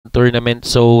tournament.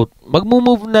 So,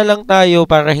 mag-move na lang tayo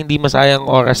para hindi masayang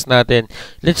oras natin.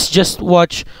 Let's just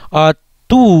watch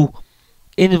two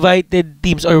invited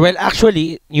teams. Or well,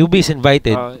 actually, Newbee is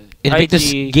invited. Invictus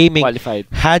Gaming qualified.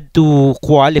 Had to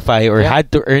qualify or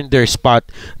had to earn their spot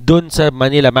dun sa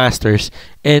Manila Masters.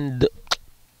 And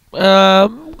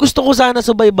gusto ko sana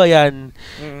subaybayan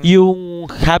yung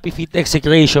Happy Feet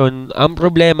execution. Ang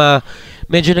problema,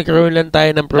 medyo nagkaroon lang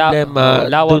tayo ng problema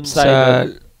dun sa...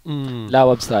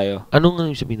 Lawabs tayo.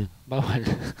 Anong sabihin nun? Bawal.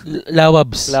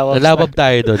 Lawabs. Lawab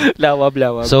tayo doon.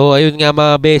 Lawab. So, ayun nga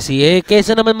mga besi.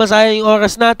 Kaysa naman masayang yung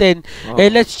oras natin,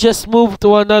 let's just move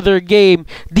to another game.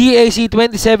 DAC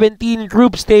 2017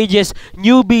 Group Stages,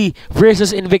 Newbee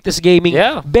versus Invictus Gaming.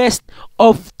 Yeah. Best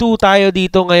of 2 tayo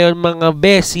dito ngayon mga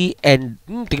besi. And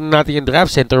tingnan natin yung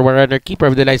draft. Center Warrunner,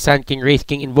 Keeper of the Light, Sand King, Wraith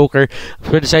King, Invoker.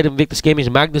 For the side of Invictus Gaming is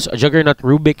Magnus, Juggernaut,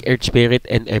 Rubik, Earth Spirit,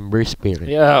 and Ember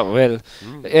Spirit. Yeah, well,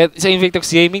 sa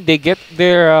Invictus Gaming, they get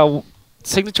their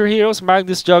signature heroes,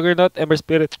 Magnus, Juggernaut, Ember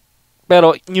Spirit.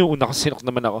 Pero, sinok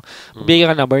naman ako.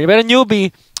 Bigyan ka number. Pero Newbee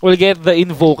will get the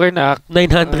Invoker na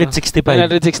 965.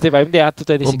 965. Hindi,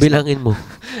 226. Kung bilangin mo.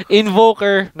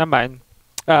 Invoker naman,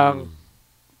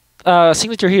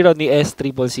 signature hero ni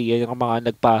S-Triple-C. Yan yung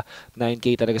mga nagpa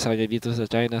 9K talaga sa kanya dito sa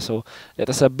China. So, let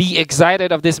us be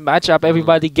excited of this matchup.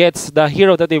 Everybody gets the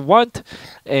hero that they want.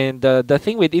 And the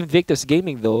thing with Invictus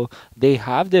Gaming though, they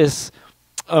have this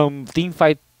team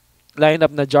fight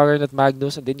lineup na Juggernaut,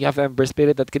 Magnus, and then you have Ember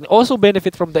Spirit that can also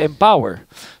benefit from the Empower.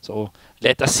 So,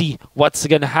 let us see what's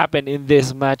gonna happen in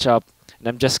this matchup.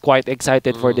 And I'm just quite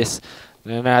excited for this.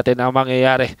 Natin ang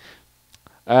mangyayari.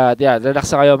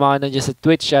 Relax na kayo mga nandiyan sa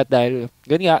Twitch chat dahil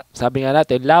ganyan nga, sabi nga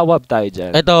natin, lawab tayo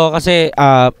dyan. Ito, kasi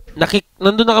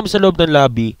nandun na kami sa loob ng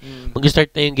lobby.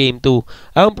 Mag-start na yung game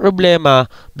 2. Ang problema,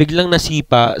 biglang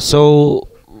nasipa. So,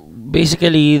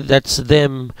 basically, that's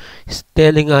them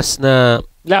telling us na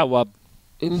lawab.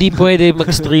 Hindi pwede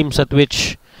mag-stream sa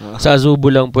Twitch. Sa Azubo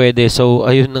lang pwede. So,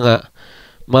 ayun na nga,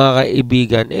 mga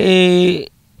kaibigan.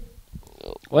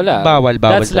 Wala. Bawal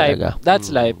talaga. That's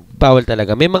life. Bawal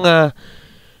talaga. May mga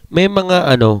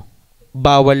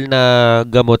bawal na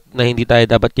gamot na hindi tayo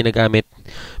dapat ginagamit.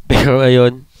 Pero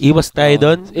ayun, iwas tayo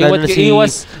doon.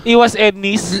 Iwas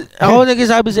Ednis. Ako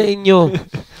nagsasabi sa inyo,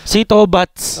 si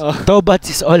Tobats.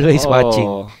 Tobats is always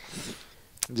watching.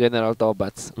 General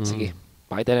Tobats. Sige.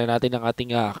 Pakita na natin ang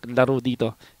ating laro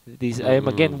dito. I am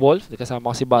again Wolf.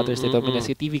 Kasama ko si Butters. Ito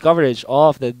si TV coverage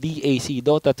of the DAC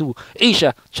Dota 2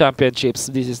 Asia Championships.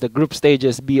 This is the group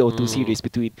stages Bo2 series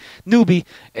between Newbee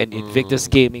and Invictus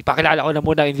Gaming. Pakilala ko na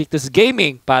muna Invictus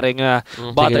Gaming. Parang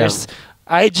Butters.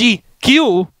 IG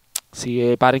Q.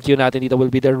 Si parang Q natin dito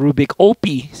will be the Rubik OP.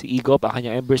 Si Igop, ang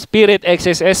kanyang Ember Spirit.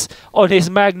 XSS on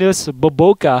his Magnus.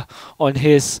 Boboka on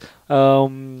his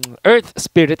Earth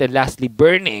Spirit, and lastly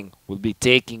Burning will be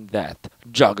taking that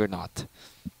Juggernaut.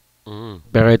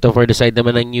 Pero ito for the side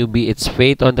naman ng Newbee, it's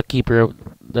Fate on the Keeper.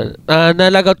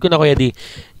 Nalagout ko na Kuya D.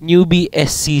 Newbee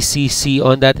SCCC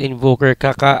on that Invoker,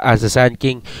 Kaka as a Sand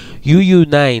King,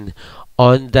 UU9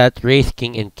 on that Wraith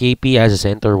King, and KP as a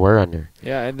Center Warrunner.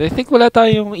 Yeah, and I think wala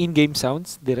tayong in-game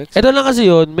sounds direct. Ito lang kasi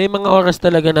yun, may mga oras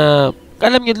talaga na,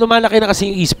 alam nyo, lumalaki na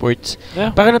kasi yung eSports. Yeah.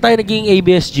 Para na tayo naging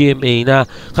ABS GMA na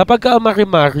kapag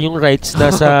ka-umakimar yung rights na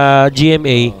sa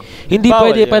GMA, hindi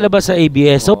pwede palabas sa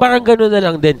ABS. So parang gano'n na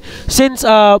lang din. Since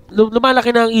lumalaki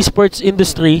na ang eSports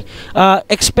industry,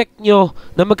 expect nyo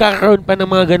na magkakaroon pa ng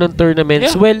mga ganun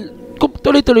tournaments. Yeah. Well, kung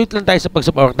tuloy-tuloy lang tayo sa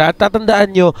pagsuporta, tatandaan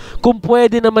nyo, kung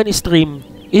pwede naman i-stream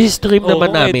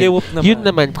naman namin. Yun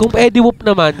naman. Kung Ediwhoop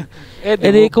naman,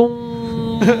 kung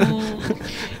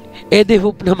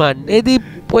Ediwhoop naman,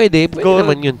 pwede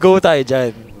naman yun. Go tayo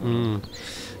dyan.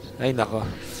 Ay, nako.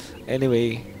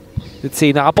 Anyway, let's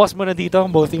see. Nakapause muna dito.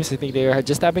 Both teams, I think they are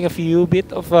just having a few bit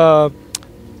of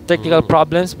technical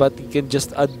problems, but you can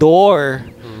just adore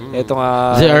itong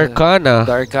the Arcana.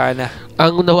 The Arcana.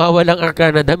 Ang nawawalang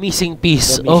Arcana, the missing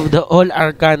piece of the all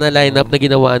Arcana lineup na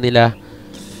ginawa nila.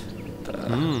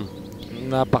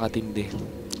 Napakatindi.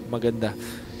 Maganda.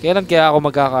 Kailan kaya ako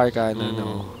magkaka-Arcana?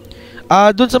 No?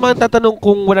 Doon sa mga tatanong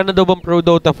kung wala na daw bang Pro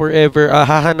Dota forever,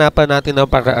 hahanapan natin ng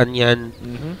paraan yan.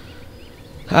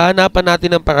 Hahanapan natin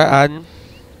ng paraan.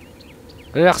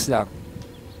 Relax lang.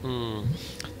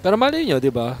 Pero malay nyo,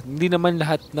 di ba? Hindi naman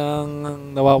lahat ng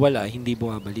nawawala, hindi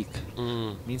bumabalik.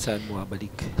 Minsan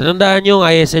bumabalik. Tandaan nyo, yung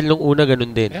ISL nung una,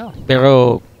 ganun din. Yeah.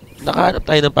 Pero, nakahanap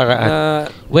tayo ng paraan.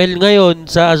 Well, ngayon,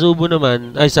 sa Azubo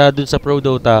naman, dun sa Pro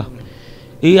Dota,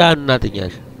 iyan natin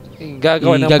yan.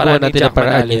 Gagawa natin ng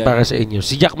paraan yan para sa inyo.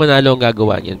 Si Jack Manalo ang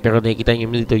gagawa niyan. Pero nakikita nyo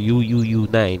dito,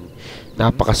 UU9.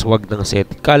 Napakaswag ng set.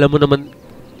 Kala mo naman,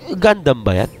 Gundam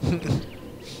ba yan?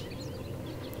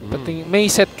 May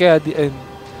set kaya,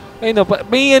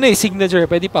 may signature,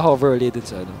 pwede pa hover ulit dun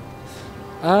sa ano.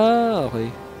 Okay.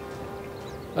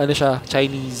 Ano siya?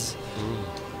 Chinese.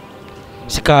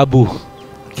 Si Kabu.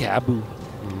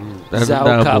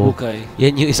 Zhao Kabu Kai.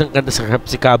 Yan yung isang kanta sa rap,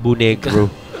 si Kabu Negro.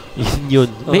 yun.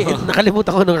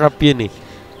 Nakalimutan ko ng rap yun eh.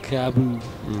 Kabu.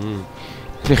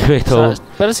 Pero ito.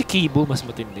 Pero si Kibu mas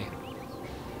matindi.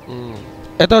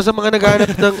 Ito sa mga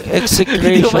naghahanap ng execration.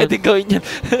 Hindi ko pwedeng gawin niya.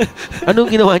 Anong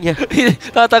ginawa niya?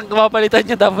 Mapalitan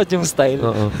niya dapat yung style.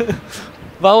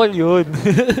 Bawal yun.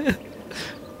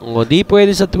 Di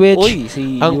pwede sa Twitch. Uy,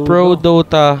 ang Pro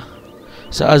Dota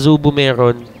sa Azubu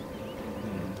meron.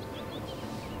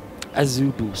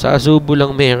 Sa Azubu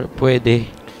lang pwede.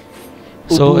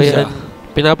 So, ayan.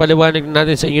 Pinapaliwanag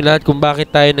natin sa inyo lahat kung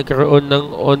bakit tayo nagkaroon ng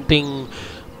onting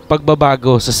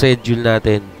pagbabago sa schedule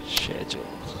natin.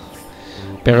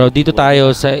 Pero dito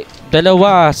tayo sa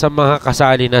dalawa sa mga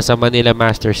kasali na sa Manila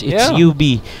Masters. It's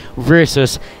Newbee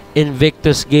versus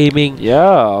Invictus Gaming.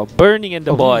 Burning in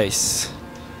the boys.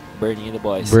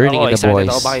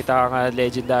 Excited ako makita ang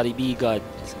legendary B-God.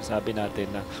 Sabi natin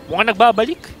na mukhang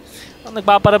nagbabalik. Ang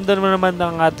nagpaparamdam naman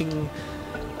ng ating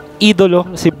idolo,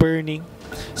 si Burning.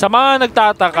 Sa mga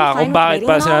nagtataka kung bakit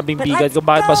pa sinabing B-God, kung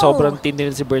bakit pa sobrang tindi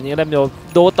si Burning. Alam nyo,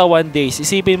 Dota 1 days,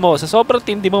 isipin mo, sa sobrang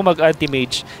tindi mo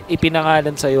mag-anti-mage,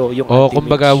 ipinangalan sa'yo yung anti-mage.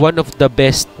 Kumbaga, one of the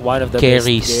best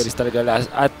carries talaga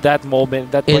at that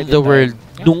moment, that in the world.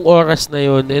 Nung oras na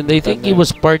yun, and I think he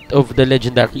was part of the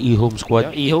legendary E-Home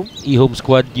Squad. E-Home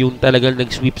Squad, yung talagang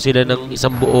nag-sweep sila ng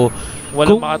isang buo.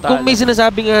 Kung may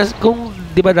sinasabi nga, kung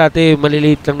di ba dati,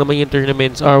 maliliit lang naman yung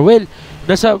tournaments,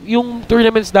 yung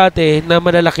tournaments dati na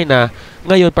malalaki na,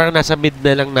 ngayon parang nasa mid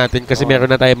na lang natin kasi meron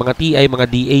na tayo mga TI, mga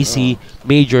DAC,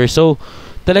 major. So,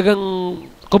 talagang,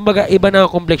 kumbaga, iba na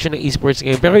ang complexion ng esports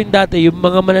ngayon. Pero yung dati, yung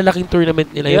mga malalaking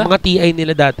tournament nila, yung mga TI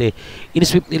nila dati,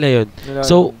 in-sweep nila yun.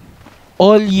 So,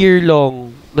 all year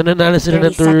long, nananalo sila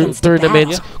ng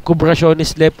tournaments,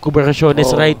 Kubrasyones left,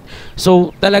 Kubrasyones right.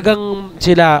 So, talagang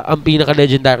sila ang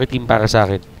pinaka-legendary team para sa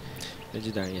akin.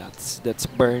 Legendary, that's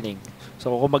Burning.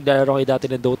 So kung maglalaro kayo dati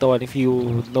ng Dota 1, if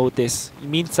you notice,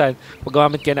 minsan, pag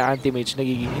gamit ka na anti-mage,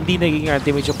 hindi naging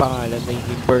anti-mage yung pangalan,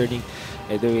 naging Burning.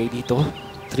 Anyway, dito,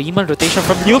 3-man rotation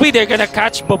from Newbee. They're gonna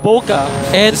catch Boboka.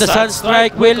 And the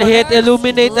Sunstrike will hit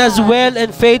Illuminate as well,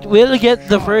 and Fate will get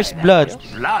the first blood.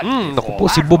 Naku po,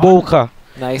 si Boboka.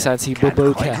 Nice on si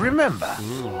Boboka.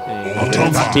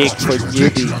 It's big for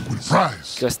Newbee.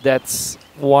 Because that's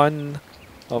one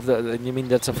of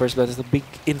that's the first blood. It's a big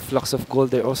influx of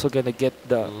gold. They're also gonna get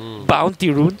the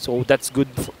bounty rune, so that's good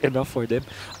enough for them.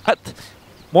 At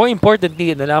more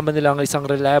importantly, nalaman nila ang isang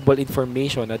reliable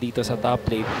information na dito sa top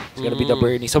lane. It's gonna be the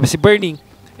Burning. So si Burning,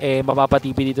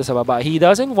 mapapatipi dito sa baba. He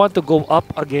doesn't want to go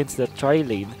up against the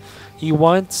tri-lane. He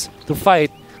wants to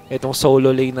fight itong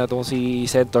solo lane na itong si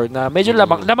Centaur na medyo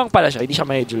lamang pala siya. Hindi siya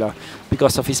medyo lang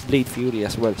because of his Blade Fury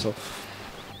as well. So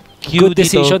good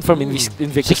decision from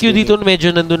Invictus. Si Q dito medyo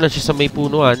nandun lang siya sa may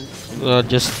punuan,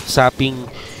 just sapping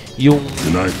yung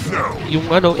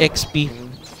XP.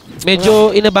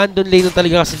 Medyo inabandon lane na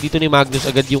talaga kasi dito ni Magnus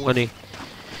agad yung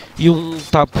yung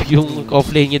top, yung off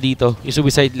lane niya dito, yung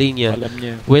suicide lane niya. Alam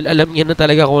niya. Well, alam niya na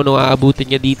talaga kung ano aabutin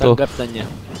niya dito. Tanggap na niya.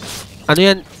 Ano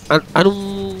yan? Anong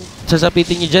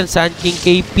sasapitin niyo dyan? Sand King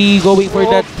KP going for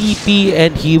that TP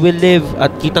and he will live.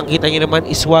 At kitang-kita niyo naman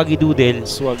is Swaggy Doodle.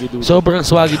 Sobrang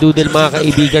Swaggy Doodle mga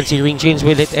kaibigan. Si Ring Chains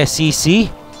will hit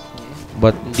SCC.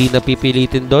 But hindi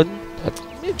napipilitin doon. At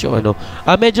medyo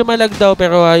medyo malag daw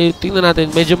pero tingnan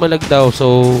natin. Medyo malag daw.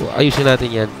 So ayusin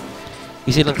natin yan.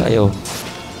 Isin lang tayo.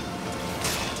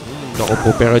 Naku po.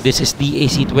 Pero this is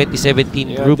DAC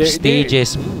 2017 group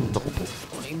stages. Naku po.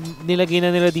 Nilagay na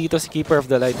nila dito si Keeper of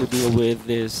the Light to deal with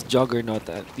this Juggernaut.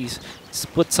 At least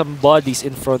put some bodies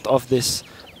in front of this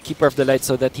Keeper of the Light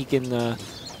so that he can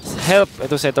help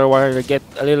ito Centaur Warrior get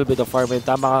a little bit of farm. And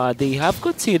tama ka, they have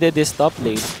considered this top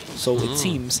lane, so it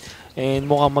seems. And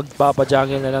mukhang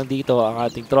magpapajungle na lang dito ang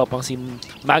ating tropang si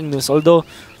Magnus. Although,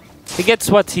 he gets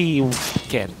what he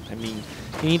can. I mean,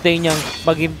 hinintay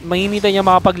niya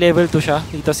makapag-level 2 siya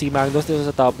dito si Magnus dito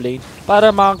sa top lane para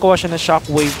makakuha siya ng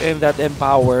shockwave and that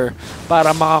empower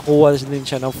para makakuha din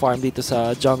siya ng farm dito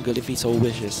sa jungle if he so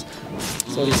wishes.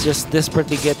 So he's just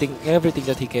desperately getting everything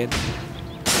that he can.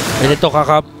 And ito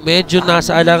medyo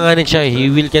nasa alanganin siya.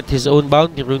 He will get his own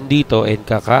bounty rune dito and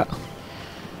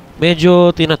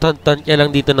medyo tinatantan niya lang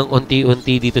dito ng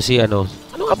unti-unti dito si ano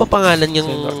nga ba pangalan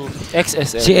niyang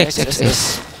XSS. Si XSS.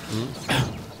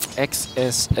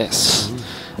 XSS.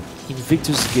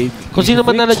 Invictus Gaming. Kung sino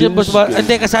man nalagyan boss ba?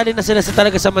 Hindi, kasali na sila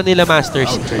talaga sa Manila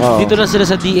Masters. Dito na sila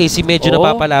sa DAC, medyo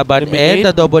napapalaban. And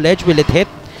the double edge, will it hit?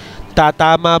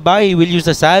 tatama ba? He will use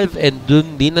the salve and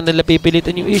dun din na nila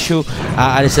pipilitan yung issue.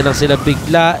 Aalis na lang sila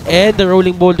bigla and the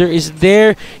rolling boulder is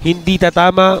there. Hindi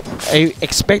tatama. I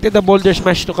expected the boulder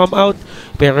smash to come out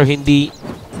pero hindi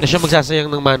na siya magsasayang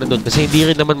ng mana doon kasi hindi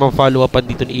rin naman ma-follow upan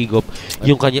dito ni Igop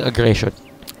yung kanyang aggression.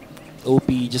 OP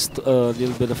just a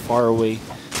little bit far away.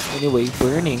 Anyway,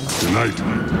 Burning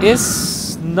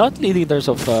is not leading in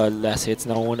terms of last hits.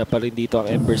 Nakunguna pa rin dito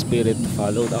ang Ember Spirit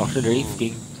followed. Actually, Wraith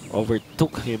King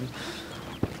overtook him.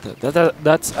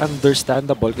 That's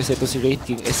understandable kasi ito si Wraith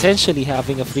King essentially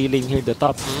having a free lane here at the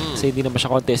top kasi hindi naman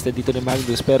siya contested dito ni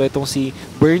Magnus. Pero itong si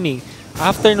Burning,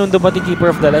 after nung dumating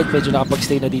Keeper of the Light, medyo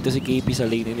nakapag-stay na dito si KP sa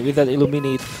lane. And with that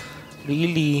Illuminate,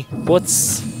 really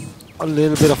puts a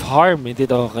little bit of harm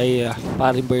dito kay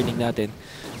paring Burning natin.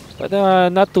 But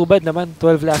not too bad naman,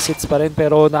 12 last hits pa rin.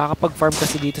 Pero nakakapag-farm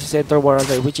kasi dito sa Center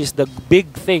Warrior, which is the big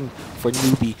thing for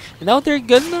Newbee. And now they're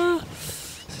gonna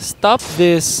stop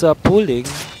this pulling.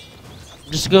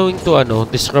 Just going to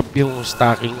disrupt yung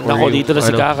stacking. Nako, dito na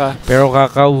si Kaka. Pero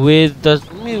Kaka with the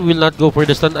will not go for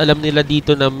the stun. Alam nila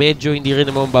dito na medyo hindi rin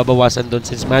naman babawasan doon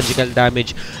since magical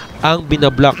damage ang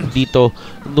binablock dito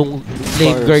nung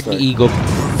lane guard ni Igop.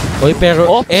 Oy,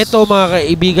 pero eto mga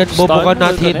kaibigan, Boboka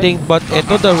not hitting, but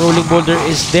eto the rolling boulder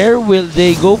is there. Will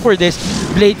they go for this?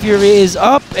 Blade Fury is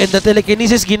up and the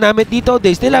telekinesis ginamit dito.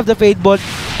 They still have the Fade Ball.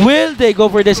 Will they go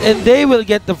for this? And they will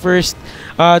get the first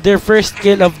their first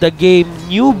kill of the game.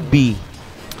 Newbee.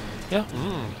 Yeah.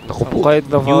 Quite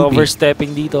the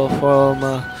overstepping dito from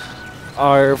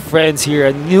our friends here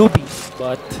at Newbee,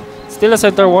 but still a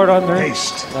center war runner.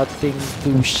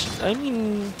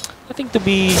 Nothing to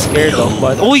be scared of,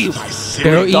 but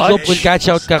pero Igop will catch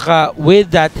out Kaka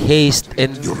with that haste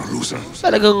and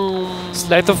talagang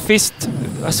sleight of fist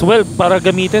as well para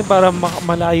gamitin para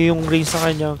malayo yung range sa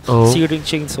kanyang searing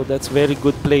chain. So that's very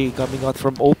good play coming out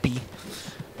from OP.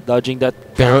 Dodging that.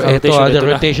 Pero ito the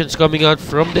rotations coming out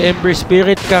from the Ember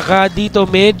Spirit. Kaka dito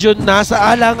medyo nasa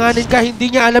alanganin ka.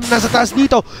 Hindi niya alam nasa taas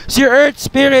dito. Si Earth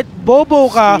Spirit,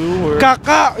 Boboka.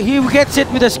 Kaka, he gets it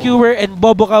with a skewer and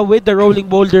Boboka with the rolling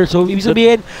boulder. So ibig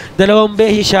sabihin, dalawang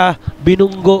beses siya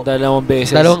binunggo. Dalawang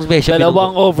beses.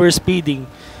 Dalawang overspeeding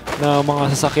na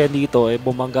mga sasakyan dito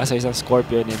bumangga sa isang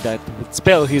Scorpion and that would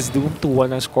spell his doom to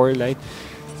 1 ang scoreline.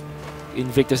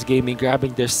 Invictus Gaming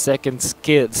grabbing their second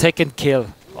kill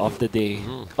of the day,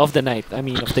 of the night,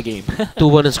 of the game.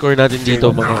 2-1 ang score natin dito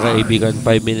mga kaibigan,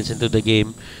 5 minutes into the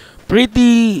game.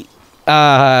 Pretty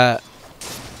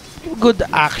good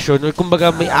action, or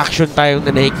kumbaga may action tayong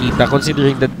na nakikita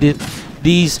considering that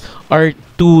these are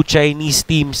two Chinese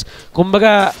teams.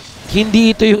 Kumbaga,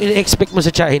 hindi ito yung in-expect mo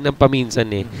sa China ng paminsan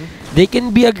eh. They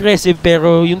can be aggressive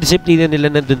pero yung disiplina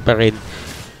nila nandun pa rin.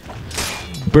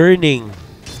 Burning.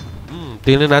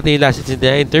 Tingnan natin yung last hits and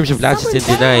deny. In terms of last hits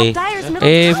and deny,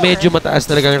 medyo mataas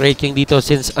talaga ang ranking dito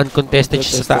since uncontested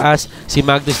siya sa taas. Si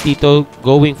Magnus dito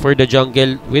going for the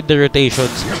jungle with the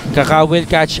rotations. Kaka will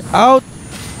catch out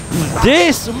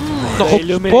this.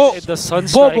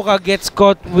 Boboka gets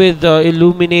caught with the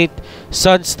Illuminate,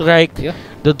 Sunstrike,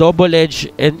 the double edge,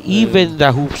 and even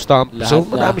the hoop stomp. So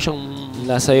marami siyang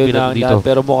nasa yun na dito.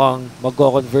 Pero mukhang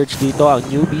magko-converge dito ang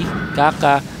Newbee.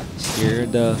 Kaka, here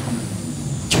the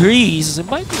trees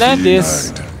might land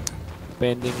this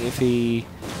depending if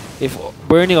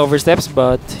Burning oversteps,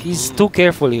 but he's too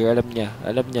careful here. Alam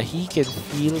niya he can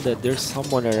feel that there's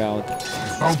someone around.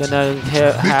 He's gonna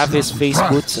have his face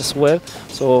boots as well,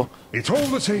 so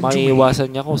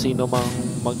maiiwasan niya kung sino mang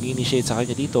mag-initiate sa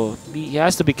kanya dito. He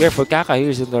has to be careful. Kaka here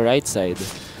is on the right side.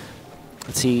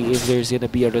 Let's see if there's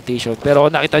gonna be a rotation. Pero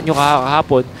nakita nyo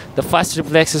kahapon the fast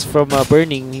reflexes from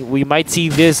Burning. We might see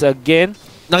this again.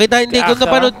 Nakita, hindi ko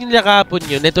napanood nila kahapon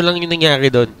yun. Ito lang yung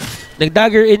nangyari doon.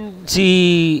 Nag-dagger in si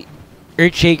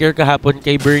Earthshaker kahapon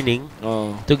kay Burning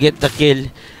to get the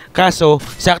kill. Kaso,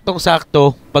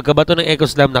 saktong-sakto, pagkabato ng Echo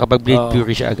Slam, nakapag-Blade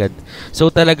Fury siya agad. So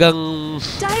talagang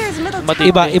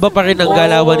iba pa rin ang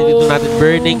galawan dito natin.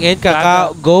 Burning and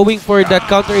Kaka going for that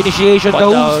counter initiation.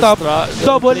 The hook stop,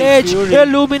 double edge,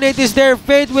 Illuminate is there.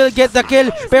 Fate will get the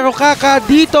kill. Pero Kaka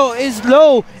dito is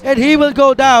low and he will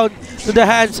go down to the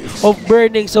hands of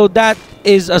Burning. So that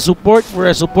is a support for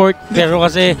a support. Pero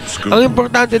kasi, ang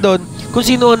importante doon, kung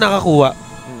sino ang nakakuha.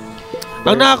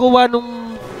 Ang nakakuha nung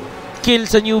kill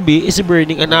sa Newbee is si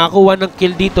Burning. Ang nakakuha ng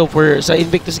kill dito sa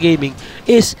Invictus Gaming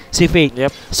is si Fate.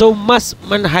 So, mas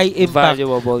high impact,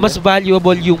 mas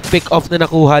valuable yung pick-off na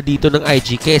nakuha dito ng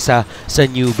IG kesa sa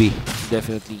Newbee.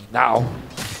 Definitely. Now,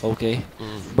 okay.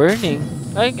 Burning.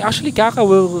 Actually, Kaka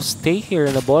will stay here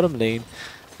in the bottom lane.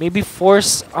 maybe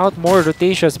force out more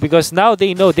rotations because now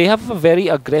they know they have a very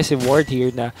aggressive ward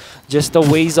here na just the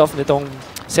ways of nitong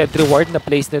sentry ward na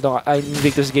place nitong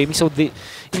Invictus Gaming. So the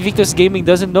Invictus Gaming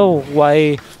doesn't know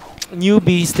why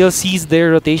Newbee still sees their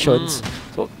rotations.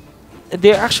 So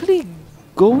they're actually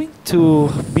going to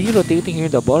be rotating here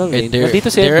in the bottom lane. There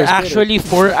are actually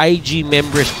 4 IG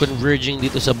members converging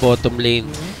dito sa bottom lane.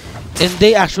 And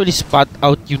they actually spot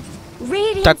out yung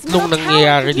tatlong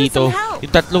nangyayari dito.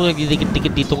 Yung tatlong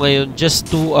nagdidikit-dikit dito ngayon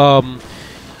just to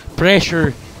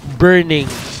pressure burning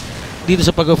dito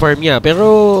sa pag-farm niya.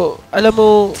 Pero alam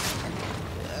mo,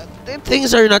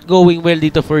 things are not going well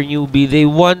dito for Newbee. They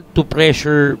want to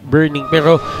pressure burning.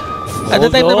 Pero at the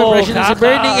time na pressure na si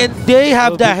burning and they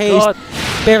have the haste.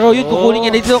 Pero yun, kukunin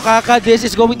niya dito, Kaka, this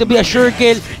is going to be a sure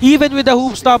kill. Even with the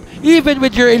hoop stop, even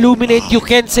with your Illuminate, you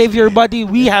can't save your body.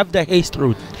 We have the haste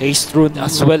rune. Haste rune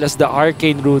as well as the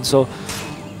arcane rune. So,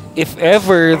 if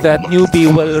ever that Newbee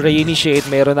will reinitiate,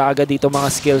 meron na agad dito mga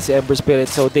skills si Ember Spirit.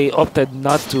 So, they opted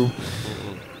not to.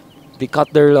 They cut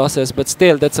their losses, but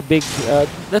still, that's a big,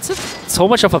 so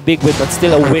much of a big win, but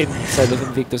still a win sa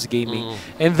Invictus Gaming.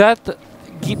 And that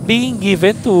being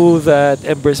given to that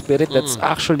Ember Spirit, that's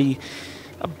actually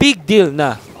a big deal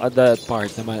na on that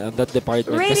part naman, on that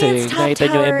department. Kasi nakita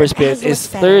nyo, Ember Spirit is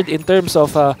third in terms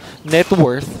of net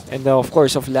worth and of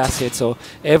course of last hit. So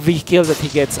every kill that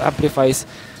he gets amplifies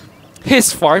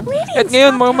his farm. At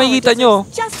ngayon, mga makikita nyo,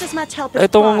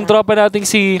 itong tropa nating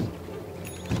si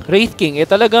Wraith King,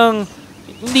 talagang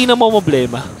hindi na mo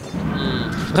problema.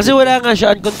 Kasi wala nga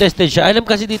siya, uncontested siya. Alam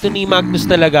kasi dito ni Magnus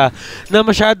talaga na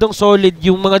masyadong solid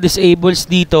yung mga disables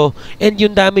dito and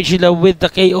yung damage nila with the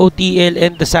KOTL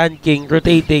and the Sand King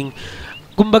rotating.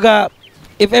 Kumbaga,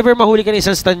 if ever mahuli ka na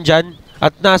isang stun dyan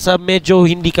at nasa medyo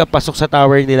hindi ka pasok sa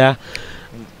tower nila,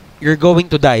 you're going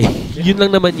to die. Yun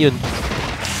lang naman yun.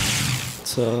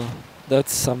 So,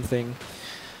 that's something.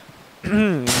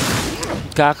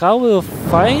 Kaka will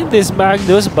find this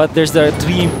Magnus, but there's the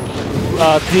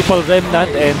triple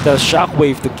remnant and the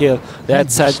shockwave to kill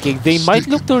that Sand King. They might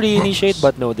look to reinitiate,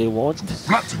 but no, they won't.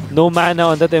 No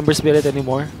mana on that Ember Spirit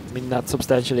anymore. I mean, not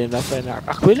substantial enough. And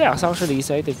Aquila is actually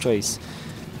his item choice.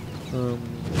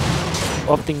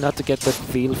 Opting not to get that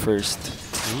fail first.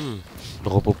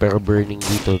 Ako po, pero burning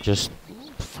dito. Just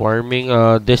farming.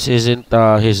 This isn't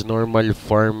his normal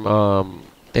farm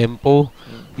tempo.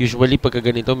 Usually pagka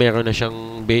ganito meron na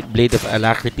siyang Blade of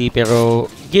Alacrity, pero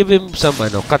give him some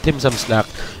cut him some slack.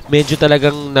 Medyo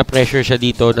talagang na-pressure siya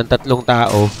dito ng tatlong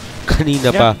tao kanina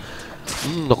pa.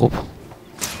 Naku.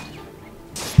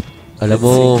 Alam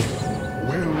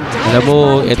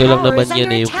mo, ito lang naman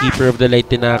yan yung Keeper of the Light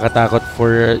na nakakatakot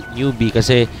for Newbee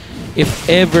kasi if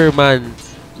ever man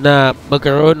na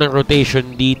magkaroon ng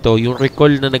rotation dito, yung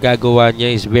recall na nagagawa niya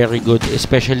is very good,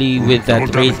 especially with that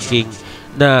Wraith King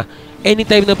na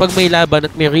anytime na pag may laban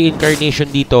at may reincarnation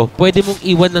dito, pwede mong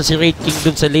iwan ng si Wraith King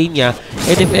dun sa lane niya.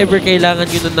 And if ever kailangan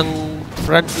yun ng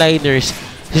frontliners,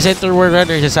 si Center War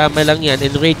Runner, sasama lang yan.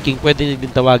 And Wraith King, pwede nyo din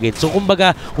tawagin. So,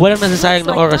 kumbaga, walang nasasayang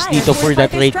na oras dito for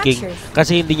that Wraith King.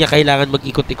 Kasi hindi niya kailangan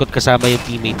mag-ikot-ikot kasama yung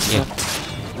teammates niya.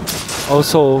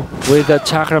 Also, with the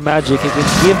Chakra Magic, he can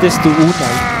give this to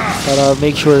Unai para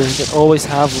make sure he can always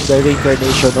have the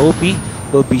reincarnation. OP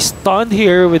will be stunned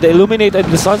here with the Illuminate and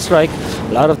the Sunstrike.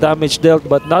 A lot of damage dealt,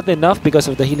 but not enough because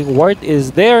of the healing ward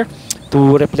is there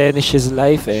to replenish his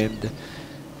life, and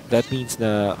that means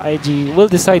na IG will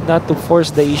decide not to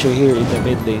force the issue here in the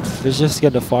mid lane. They're just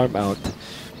gonna farm out.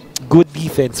 Good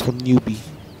defense from Newbee,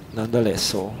 nonetheless.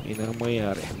 So, yun ang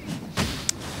mangyayari.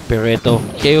 Pero ito,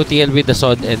 KOTL with the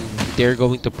Sod, and they're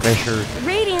going to pressure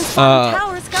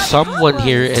someone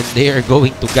here, and they are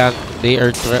going to gank. They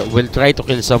will try to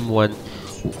kill someone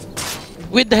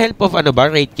with the help of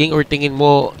Wraith King, or tingin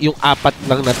mo yung apat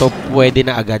lang na to pwede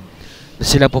na agad na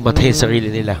sila pumatay sa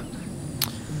sarili nila?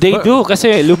 They do,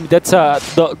 kasi that's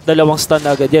dalawang stun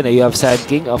agad yan. You have Sand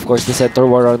King, of course, the Center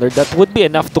War Runner. That would be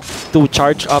enough to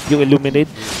charge up yung Illuminate.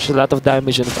 A lot of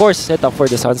damage, and of course, set up for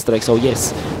the Sunstrike. So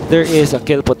yes, there is a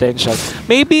kill potential.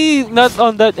 Maybe not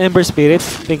on that Ember Spirit,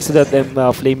 thanks to that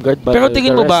Flame Guard, but pero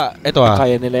tingin mo ba, ito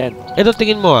kaya nila yan. Ito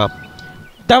tingin mo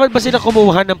dapat ba sila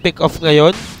kumuha ng pick-off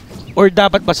ngayon? Or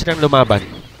dapat ba silang lumaban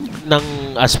ng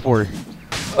As4?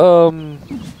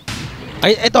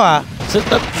 Ay, ito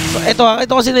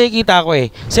ito kasi nakikita ko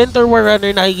Center War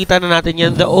Runner, nakikita na natin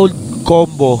yan, the old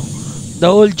combo.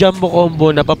 The old jumbo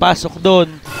combo na papasok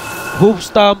doon. Hoop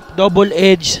Stomp, Double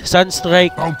Edge,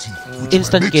 Sunstrike,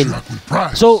 instant kill.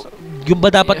 So, yung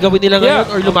ba dapat gawin nila ngayon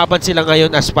or lumaban sila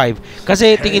ngayon as 5?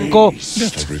 Kasi tingin ko,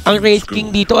 ang Wraith King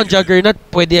dito, ang Juggernaut,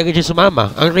 pwede agad siya sumama.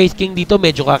 Ang Wraith King dito,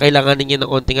 medyo kakailanganin niya ng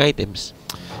konting items.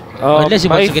 Unless he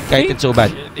wants to get kited so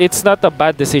bad. It's not a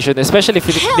bad decision, especially if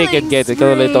they can get it.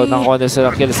 Kaya ito, nakuha na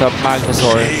sila kill sa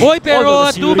Magnusaur. Uy,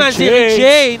 pero 2-man si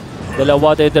Shane.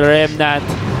 Dalawa din the Remnant.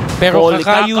 Pero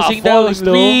kaka-using those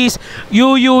please.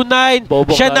 UU9.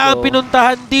 Siya na ang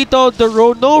pinuntahan dito. The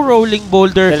no rolling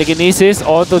boulder. Telekinesis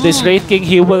onto this Wraith King.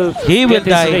 He will get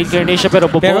his die. reincarnation. Pero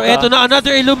Boboka. Pero eto na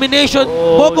another illumination.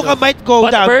 Boboka might go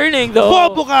down. Burning though.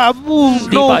 Boboka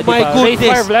move. No, my goodness. Wraith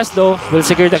Fire Blast though will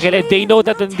secure the kill. And they know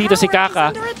that nandito si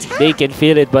Kaka. They can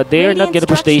feel it. But they are not gonna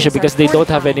push the Asia because they don't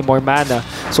have any more mana.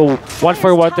 So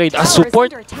 1-for-1 trade. A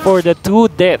support for the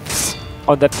 2 deaths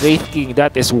on that Wraith King,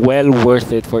 that is well worth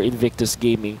it for Invictus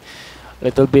Gaming.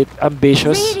 Little bit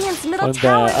ambitious on the...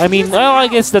 I mean, I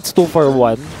guess that's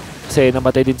 2-for-1. Kasi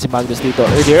namatay din si Magnus dito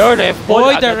earlier. Oh, Rev Ball!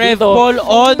 Boy, the Rev Ball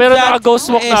on pero that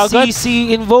naka-Ghost Walk na agad.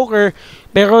 SCC Invoker.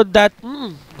 Pero that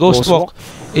Ghost Walk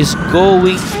is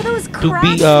going to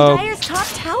be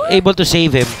able to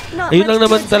save him. Ayun lang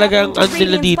naman talagang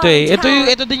nila dito eh.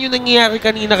 Ito din yung nangyayari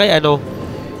kanina kay ano.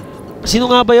 Sino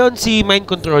nga ba yun? Si Mind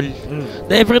Control.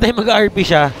 Na every time mag-RP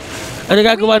siya, ang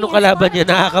nagagawa ng kalaban niya,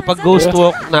 nakakapag-ghost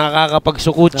walk,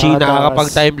 nakakapag-sukuchi,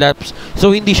 nakakapag-timelapse. So,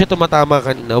 hindi siya tumatama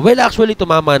kanina. Well, actually,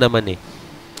 tumama naman eh.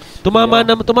 Tumama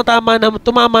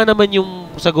naman yung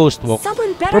sa ghost walk.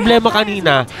 Problema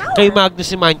kanina, kay Magnus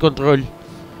si Mind Control.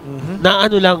 Na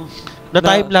ano lang, na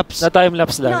timelapse. Na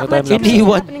timelapse lang.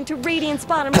 Iniwan.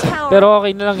 Pero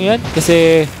okay na lang yan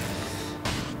kasi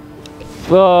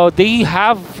well, they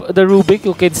have the Rubik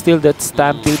who can steal that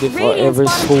Stampede if ever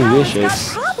so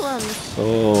wishes. So,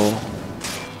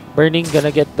 Burning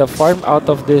gonna get the farm out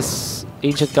of this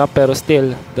Ancient Cup, pero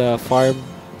still, the farm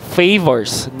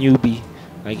favors Newbee.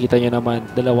 Nakikita nyo naman,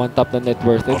 dalawang top na net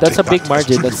worth. And that's a big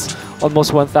margin. That's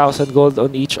almost 1,000 gold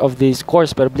on each of these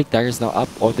cores. Pero Blink Dagger is now up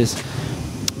on this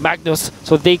Magnus.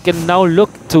 So they can now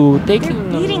look to taking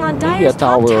maybe a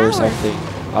tower or something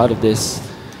out of this.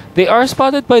 They are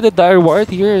spotted by the Dire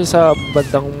Ward here sa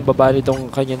bandang baba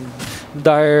nitong kanyang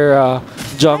Dire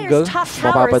jungle.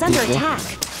 Mapapansin nyo.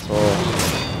 So,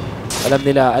 alam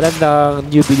ng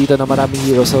Newbee dito na maraming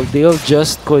heroes. So, they'll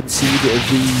just concede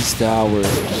these towers.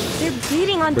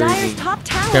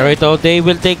 Pero ito, they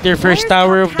will take their first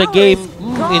tower of the game.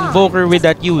 Invoker with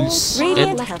that Yules.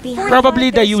 And probably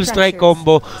the Yule Strike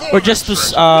combo. Or just to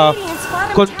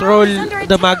control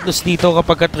the Magnus dito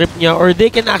kapag ka-trip niya, or they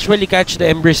can actually catch the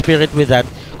Ember Spirit with that.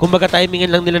 Kung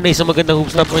magka-timingan lang nila na isang magandang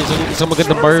hookstop o isang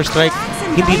magandang Barrow Strike,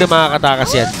 hindi na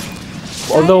makakatakas yan.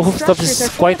 Although hookstop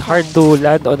is quite hard to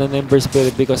land on an Ember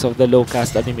Spirit because of the low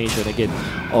cast animation again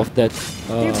of that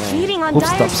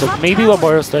hookstop. So maybe a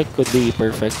Barrow Strike could be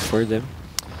perfect for them.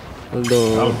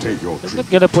 Although they're not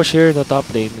gonna push here in the top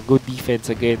lane. Good defense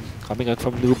again coming out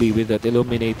from Newbee with that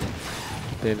Illuminate.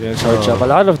 Then they'll charge up a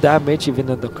lot of damage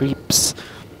even on the creeps.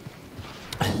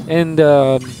 And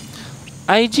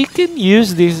IG can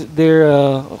use this their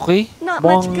okay.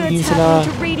 Hindi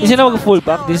sila mag-full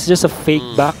back. This is just a fake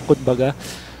back, kumbaga.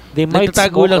 They might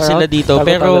nagtatago lang sila dito,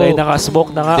 pero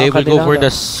naka-smoke na nga. They will go for the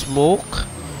smoke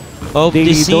of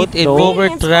the seat.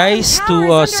 Invoker tries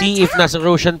to see if nasa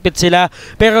Roshan pit sila.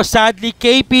 Pero sadly,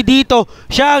 KP dito,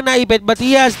 siya ang naibet, but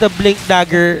he has the Blink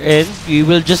Dagger and we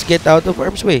will just get out of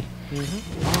harm's way.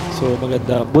 So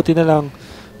maganda. Buti na lang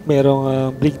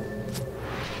merong Blink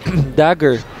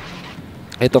Dagger.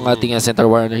 Itong ating center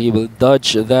warner, he will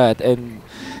dodge that. And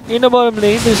in the bottom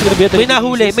lane, there's gonna be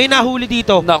a May nahuli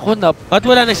dito. Naku, at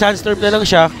wala na, Sandstorm na lang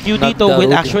siya. Q dito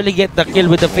will actually get the kill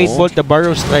with the Fate Bolt, the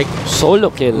Barrow Strike.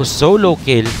 Solo kill. Solo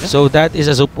kill. So that is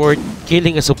a support,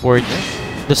 killing a support.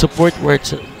 The support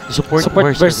works. Support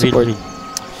versus support.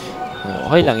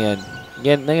 Okay lang yan.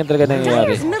 Yan talaga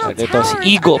nangyayari. Ito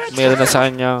si Ego, meron na sa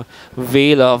kanyang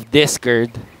Veil of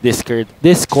Discord.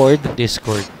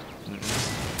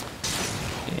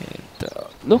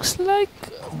 Looks like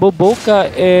Boboka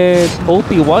and OP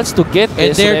wants to get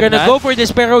this. And they're gonna go for this,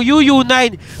 pero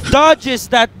UU9 dodges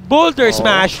that boulder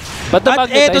smash. But the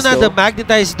the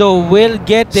Magnetize though will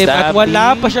get them. At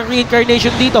wala pa siyang reincarnation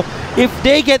dito. If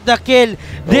they get the kill,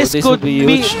 this could be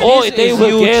huge. They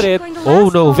will get it.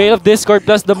 Oh no. Veil of Discord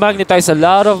plus the Magnetize, a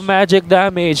lot of magic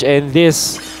damage, and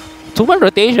this 2-man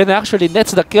rotation actually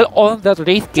nets the kill on that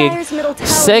Wraith King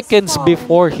seconds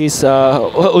before his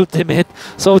ultimate.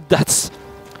 So that's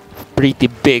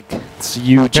pretty big. It's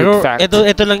huge. Pero in fact.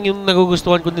 Ito lang yung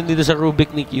nagugustuhan ko din dito sa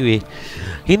Rubik ni Q eh.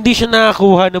 Hindi siya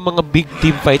nakakuha ng mga big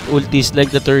team fight ultis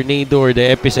like the Tornado or the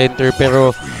Epicenter,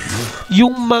 pero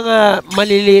yung mga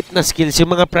maliliit na skills, yung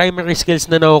mga primary skills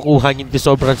na nakukuha niya, hindi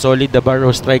sobrang solid. The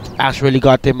Barrow Strike actually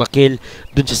got him a kill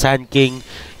dun sa Sand King.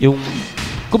 Yung,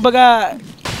 kumbaga,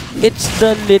 it's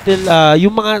the little,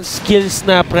 yung mga skills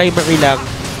na primary lang,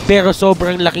 pero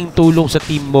sobrang laking tulong sa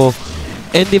team mo.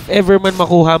 And if ever man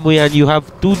makuha mo yan, you have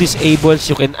 2 disables,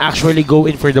 you can actually go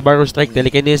in for the Barrow Strike,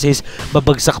 Telekinesis,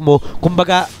 mabagsak mo.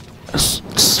 Kumbaga,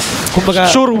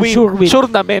 sure win. Sure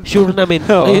namin.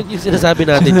 Ayun yung sinasabi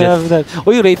natin dyan.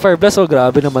 Uy, Ray Fire Blast,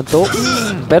 grabe naman to.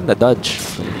 Pero na-dodge.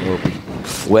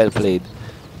 Well played.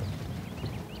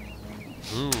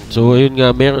 So, ayun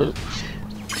nga,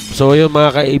 So, ayun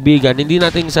mga kaibigan, hindi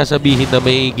natin sasabihin na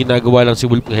may ginagawa lang si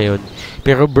Wolf ngayon.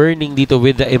 Pero burning dito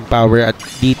with the Empower at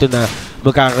dito na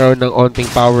magkakaroon ng onting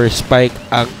power spike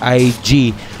ang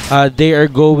IG. They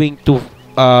are going to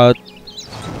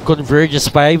converge as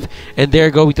 5 and they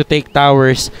are going to take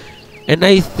towers. And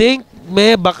I think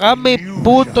baka may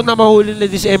punto na mahuli na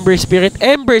this Ember Spirit.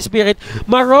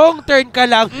 Wrong turn ka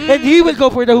lang and he will go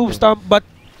for the Hoop Stomp but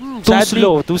Too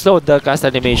slow the cast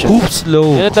animation. Hoop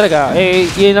slow. Yun talaga.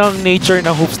 Yun ang nature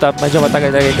ng Hoop Stomp. Medyo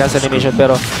matagal talaga yung cast animation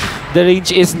pero the range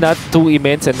is not too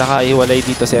immense and nakaiwalay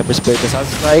dito sa Ember Spirit.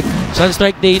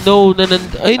 Sunstrike, they know na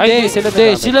hindi,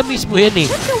 sila mismo yan eh.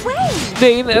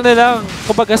 Hindi, lang,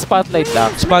 kumbaga spotlight lang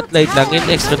And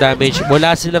extra damage.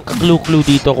 Wala silang kaklu-clue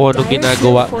dito kung anong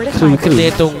ginagawa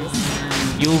netong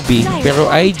Newbee. Pero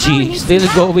IG still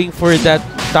going for that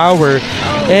tower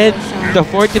and the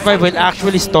 45 will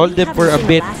actually stall them for a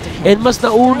bit and mas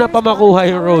nauna pa makuha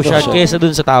yung Roshan kesa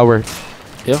dun sa tower.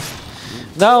 Yeah.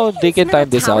 Now they can time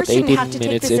this out 18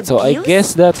 minutes in, so I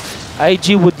guess that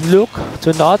IG would look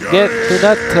to not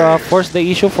force the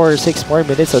issue for 6 more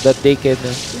minutes so that they can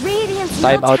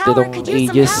time out itong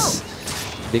Aegis.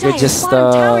 They could just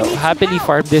happily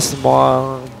farm this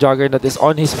mga Juggernaut is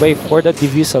on his way for the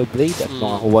Diffusal Blade at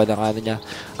makakuha na niya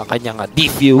ang kanyang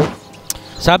Diffuse.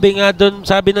 Sabi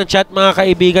ng chat mga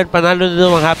kaibigan, panalo na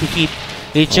daw ang Happy Feet.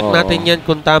 I-check natin yan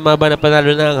kung tama ba na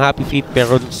panalo na ang Happy Feet.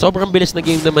 Pero sobrang bilis na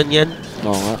game naman yan.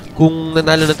 Oo nga. Kung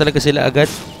nanalo na talaga sila agad.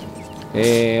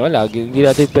 Wala. Hindi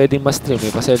natin pwedeng ma-stream.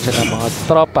 Pasensya na mga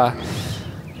tropa.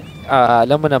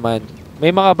 Alam mo naman,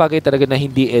 may mga bagay talaga na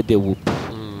hindi Eddie-whoop.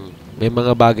 May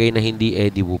mga bagay na hindi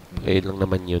Eddie-whoop. Ayun lang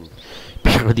naman yun.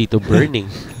 Pero dito burning.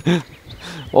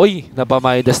 Oy,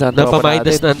 napamaidas na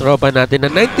ang tropa natin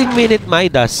na 19-minute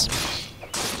Midas.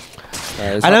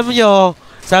 Alam nyo,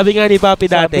 sabi nga ni Papi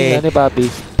dati,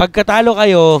 pagkatalo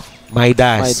kayo,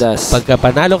 Midas. Pagka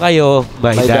panalo kayo,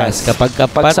 Midas. Kapag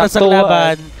patas ang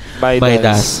laban,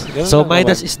 Midas. So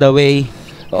Midas is the way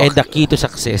and the key to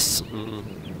success.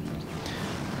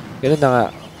 Ganun na nga.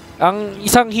 Ang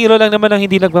isang hero lang naman ang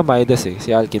hindi nagmamidas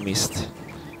si Alchemist.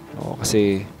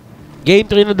 Kasi Game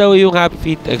 3 na daw yung Happy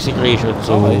Feet Execration.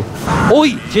 So,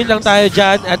 uy! Chill lang tayo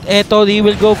dyan. At eto, he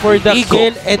will go for the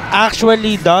kill and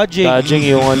actually dodging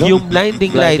yung blinding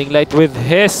light with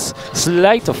his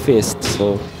sleight of fist.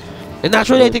 So, and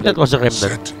actually, I think that was a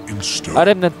Remnant.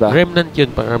 Remnant ba? Remnant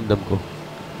yun, pakiramdam ko.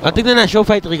 Tignan na, show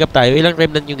fight recap tayo. Ilang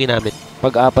Remnant yung ginamit?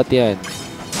 Pag-apat yan.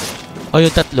 Yung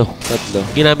tatlo.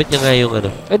 Ginamit niya nga yung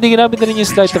Hindi, ginamit na rin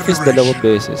yung sleight of fist 2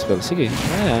 beses. Pero sige.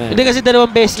 Hindi kasi 2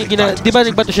 beses niya di ba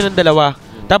nagbato siya ng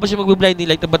 2? Tapos yung mag-blinding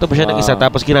light, nagbato pa siya ng 1.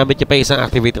 Tapos ginamit niya pa isang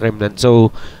activate Remnant. So,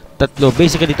 3.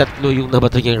 Basically, 3 yung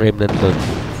nabato niyang Remnant doon.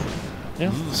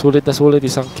 Yeah. Sulit na sulit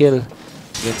isang kill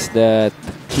against that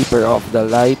Keeper of the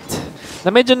Light.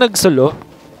 Na medyo nagsolo.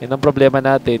 Yan ang problema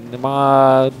natin. Yung mga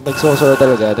nagsosolo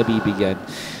talaga, nabibigyan.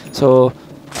 So,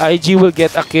 IG will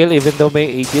get a kill even though may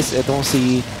Aegis. Itong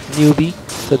si Newbee.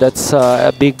 So that's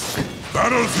a big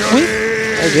win,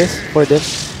 I guess, for them.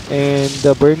 And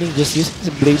the Burning just uses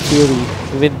Blade Fury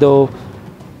even though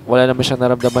wala naman siyang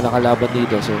naramdaman na kalaban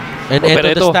dito. So, and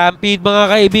ito the Stampede, mga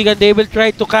kaibigan. They will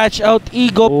try to catch out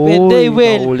Ego. And they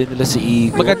will. Nahuli nila si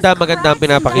Ego. Maganda ang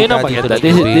pinapakita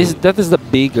dito. That is the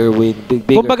bigger win.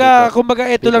 Kumbaga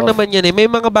ito lang naman yan eh.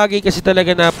 May mga bagay kasi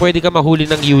talaga na pwede ka mahuli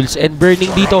ng Yules. And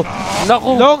Burning dito.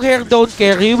 Long hair don't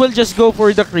care. He will just go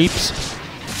for the creeps.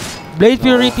 Blade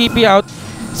Fury TP out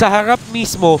sa harap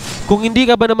mismo. Kung hindi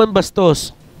ka ba naman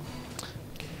bastos.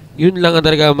 Yun lang ang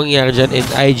talaga mangyayari dyan. And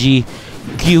IG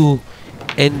Q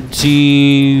and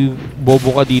si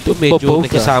Bobo ka dito, medyo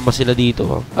nakasama sila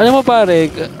dito. Alam mo pare,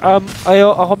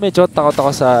 ako medyo takot ako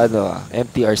sa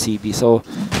MTRCB. So,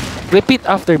 repeat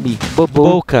after me.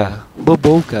 Boboka.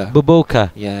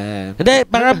 Yan. Hindi,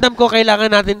 pakiramdam ko kailangan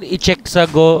natin i-check sa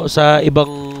ibang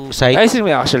site. I see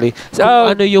me actually. So,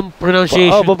 ano yung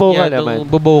pronunciation Boboka naman.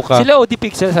 Boboka. Sila OD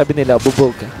Pixel sabi nila,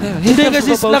 Boboka. Hindi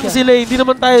kasi slang sila, hindi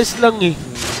naman tayo slang eh.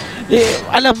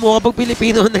 Alam mo, kapag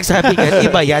Pilipino nagsabi yan,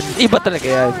 iba yan. Iba talaga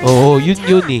yan. Oo,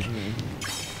 yun eh.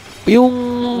 Yung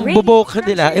bubukan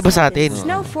nila, iba sa atin.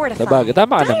 Sabagay,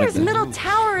 tama ka naman.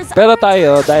 Pero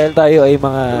tayo, dahil tayo ay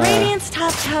mga,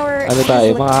 ano tayo,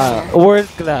 mga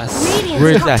world class.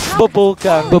 World class.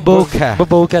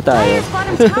 Bubuka tayo.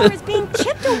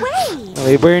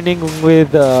 Okay, burning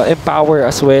with Empower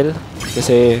as well.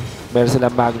 Kasi meron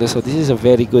silang Magnus. So this is a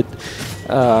very good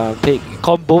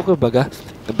combo, kumbaga.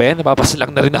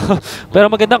 Napapasilang na rin ako. Pero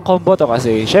magandang combo to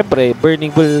kasi, syempre,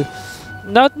 burning will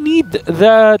not need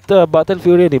that Battle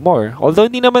Fury anymore. Although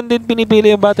hindi naman din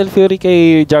pinipili yung Battle Fury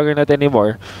kay Juggernaut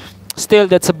anymore. Still,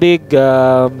 that's a big,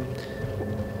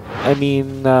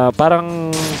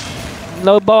 parang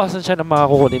nabawasan siya ng mga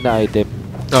kukunin na item.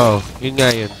 Oo, yun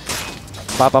nga yun.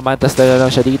 Papamantas na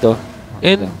lang siya dito.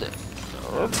 And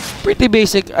pretty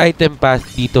basic item path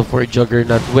dito for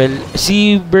Juggernaut. Well,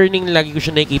 si Burning, lagi ko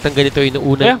siya nakikitang ganito.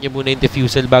 Inuuna niya muna yung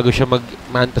Diffusal bago siya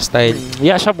mag-Manta style.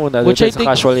 Yasha muna. Which I think,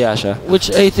 casual Yasha. Which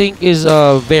I think is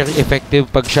very effective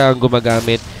pag siya ang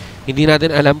gumagamit. Hindi natin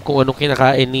alam kung anong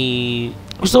kinakain ni...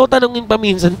 Gusto ko tanungin pa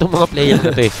minsan itong mga player na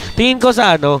ito eh. Tingin ko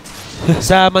sa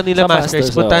sa Manila Masters,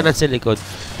 punta na sa likod.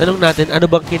 Tanong natin, ano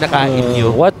bang kinakain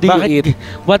nyo? What do you eat?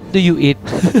 What do you eat?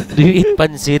 Do you eat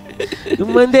pansit?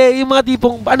 Yung mga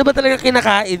tipong, ano ba talaga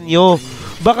kinakain nyo?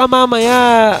 Baka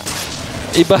mamaya,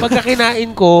 pagka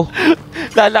kinain ko,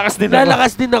 lalakas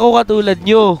din ako katulad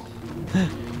nyo.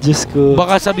 Diyos ko.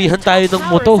 Baka sabihan tayo ng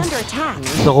moto.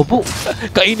 Naku po.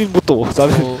 Kainin mo to.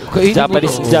 Sabi,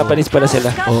 Japanese pala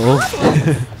sila. Oo.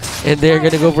 And they're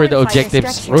gonna go for the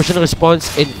objectives. Roshan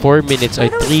response in 4 minutes. Ay,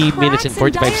 3 minutes and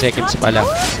 45 seconds pala.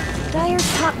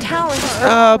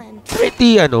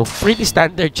 Pretty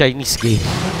standard Chinese game.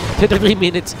 23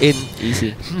 minutes in.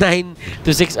 Easy.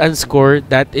 9-6 unscored.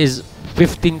 That is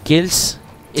 15 kills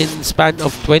in span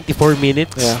of 24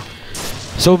 minutes. Yeah.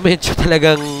 So, medyo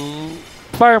talagang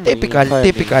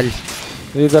typical.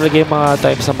 Hindi talaga yung mga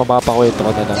times na mapapakwento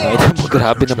ko na lang.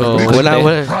 Grabe naman. Wala.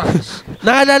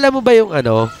 Naalala mo ba yung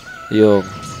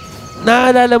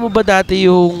Naalala mo ba dati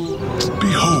yung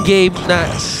game na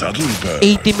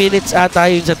 80 minutes ata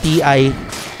yun sa TI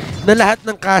na lahat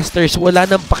ng casters wala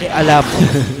nang pakialam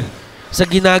sa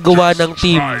ginagawa ng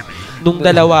team nung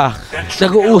dalawa.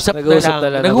 Nag-uusap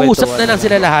na lang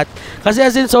sila lahat. Kasi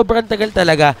as in, sobrang tagal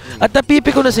talaga. At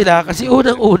napipiko na sila kasi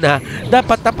unang-una,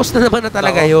 dapat tapos na naman na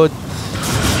talaga yun.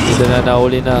 Dito na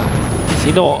nahuli na.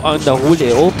 Sino ang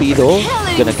nahuli? OP though.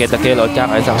 Gonna get the kill on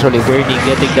Chaka. It's actually Burning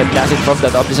getting that blast from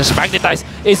that Omniscience Magnetize.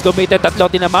 Is committed, tatlo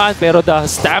tinamaan pero the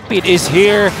Stampede is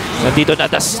here. Nandito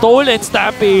na the Stolen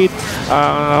Stampede.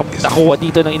 Nakuha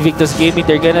dito ng Invictus Gaming.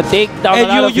 They're gonna take down a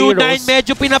lot of heroes. U9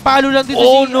 medyo pinapalo lang dito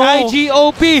si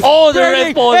IGOP. The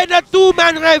Red Ball. And a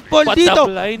 2-man Red Ball dito.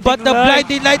 But the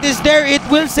blinding light is there. It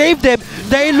will save them.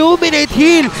 The Illuminate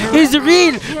heal is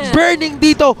real. Burning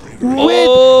dito with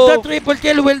the triple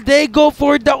kill. Will they go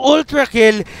for the ultra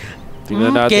kill?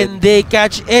 Can they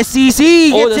catch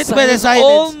SCC? Gets it by the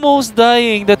silence. Almost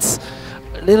dying. That's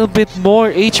a little bit more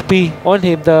HP on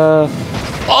him.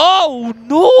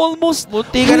 Almost.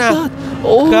 Munti ka na.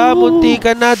 Munti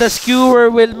ka na. The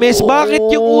skewer will miss.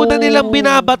 Bakit yung una nilang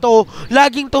binabato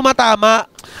laging tumatama?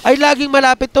 Ay laging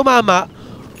malapit tumama.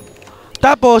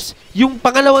 Tapos, yung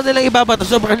pangalawa nilang ibabato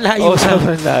sobrang layo.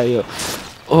 Sobrang layo.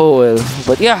 Well.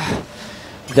 But yeah.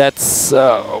 That's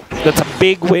a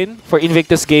big win for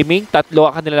Invictus Gaming. Tatlo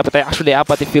ang kanila napatay. Actually,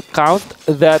 apat if you count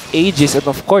that Aegis. And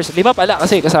of course, 5 pala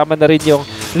kasi kasama na rin yung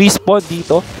respawn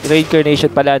dito.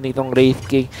 Reincarnation pala nitong Wraith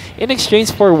King. In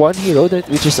exchange for 1 hero,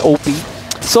 which is OP.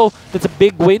 So, that's a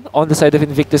big win on the side of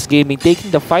Invictus Gaming. Taking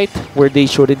the fight where they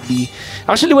shouldn't be.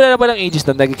 Actually, wala na palang Aegis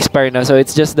na nag-expire na. So,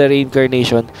 it's just the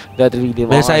Reincarnation that really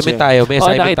May assignment tayo. May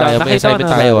assignment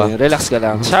tayo. Relax ka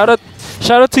lang. Shout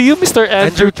out to you, Mr.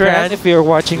 Andrew Tran, if you're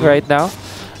watching right now.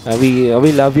 We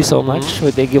love you so much.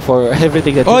 We thank you for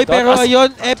everything that you taught pero us.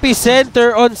 yon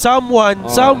epicenter on someone,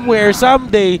 somewhere,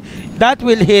 someday, that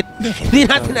will hit. Hindi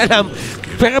natin alam.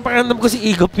 Pero pakiramdam ko si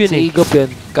Igop yun Si Igop yun.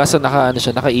 Kaso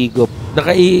naka-Igop.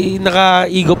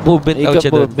 Naka-Igop movement out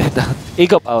siya doon.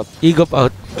 Igop out. Igop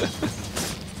out.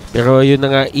 Pero yun na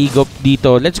nga, Igop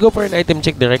dito. Let's go for an item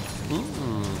check direct.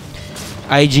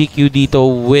 IGQ dito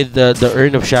with the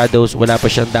Urn of Shadows. Wala pa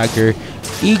siyang dagger.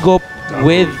 Igop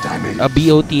with a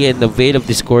BOT and the Veil of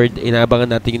Discord.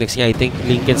 Inaabangan natin yung next niya. I think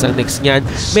Lincoln's ang next niyan.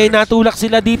 May natulak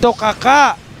sila dito.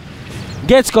 Kaka!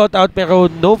 Gets caught out pero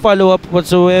no follow-up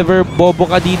whatsoever. Bobo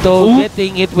ka dito.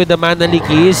 Getting hit with the mana leak.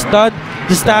 He is stunned.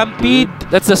 The Stampede.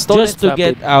 That's the Stolen just to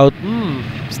get out.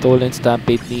 Stolen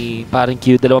Stampede ni paring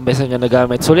Q. 2 beses niya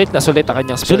nagamit. Sulit na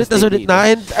kanyang spell. Sulit na.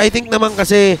 And I think naman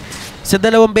kasi sa 2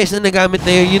 beses na nagamit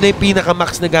na yun yung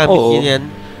pinaka-max na gamit yan.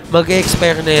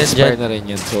 Mag-expire na yan dyan. Na rin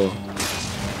yan. So,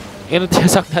 Yan ang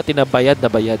tiyasak natin na bayad na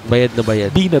bayad. Bayad na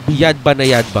bayad. B na B. Yad ba na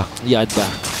yad ba? Yad ba.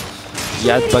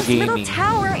 Yad ba gaming.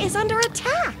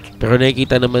 Pero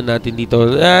nakikita naman natin dito.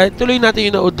 Tuloy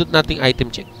natin yung naudot nating item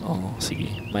check. Oo,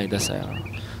 sige. Midas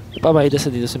Midas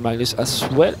dito si Magnus as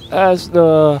well as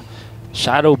the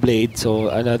Shadow Blade. So,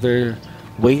 another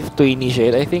wave to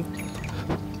initiate. I think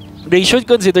they should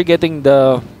consider getting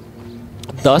the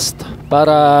dust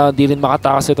para di rin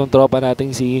makatakas itong tropa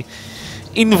natin si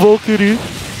Invoker.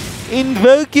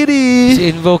 Si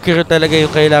Invoker talaga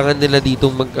yung kailangan nila dito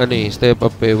step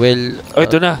up eh. Well,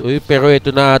 ito na. Pero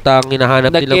ito na ata ang hinahanap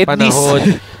nilang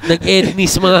panahon.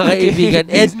 Nag-Ednis mga kaibigan.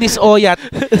 Ednis Oyat.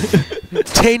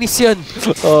 Chinese yun.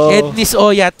 Ednis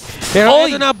Oyat. Pero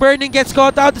ito na, Burning gets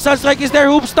caught out. The Sunstrike is there.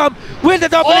 Hoopstomp with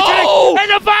the double check.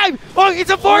 And a 5.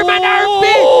 It's a 4-man RP.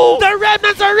 The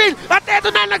Remnants are in. At ito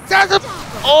na,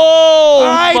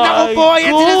 Ay, naku po.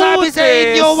 Yan sinasabi sa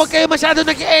inyo. Huwag kayo masyado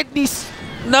nag-Ednis.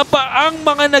 Ang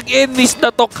mga nag-Ednis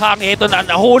na tokhang, ito na,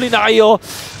 nahuli na kayo.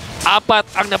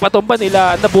 4 ang napatumba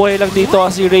nila. Nabuhay lang dito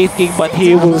si Wraith King, but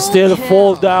he will still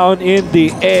fall down in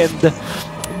the end.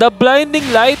 The blinding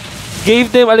light gave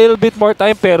them a little bit more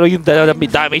time, pero yung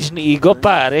damage ni Igo,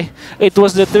 pare. It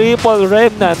was the triple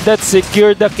remnant that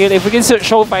secured the kill. If we can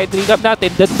show fight recap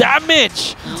natin, the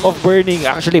damage of burning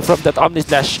actually from that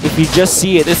Omnislash, if you just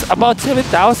see it, it's about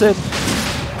 7,000.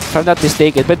 If I'm not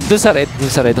mistaken. But dun sa red,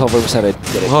 hover mo sa red.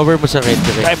 Hover mo sa red.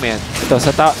 Try mo yan. Ito,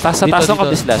 sa taas ng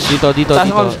Omnislash. Dito. Taas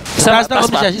ng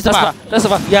Omnislash. Isa pa.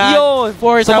 Yan.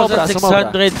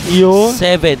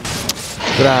 4,607.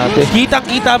 Grabe.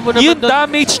 Kitang-kita mo naman yung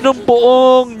damage ng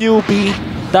buong Newbee.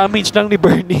 Damage lang ni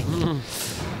Burning.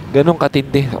 Ganong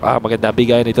katindi. Maganda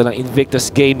bigayan ito ng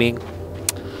Invictus Gaming.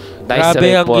 Nice. Grabe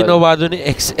ang ginawa doon ni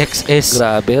XXS.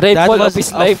 Grabe. Redfall of his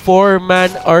life. 4-man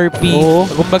RP.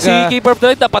 Kumbaga, si Keeper of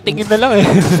the Light, napatingin na lang eh.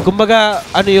 Kumbaga,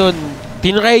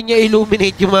 tinry niya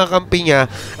illuminate yung mga kampi niya.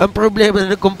 Ang problema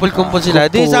na nagkumpul-kumpul sila.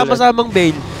 Di sama-samang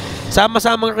Bale.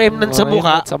 Sama-samang Remnant sa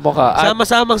mukha.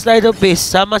 Sama-samang Slide of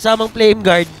Fist. Sama-samang Flame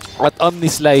Guard. At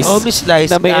Omnislice.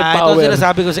 Na may empower. Ito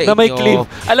sinasabi ko sa inyo. Na may cleave.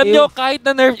 Alam nyo, kahit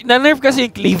na-nerf kasi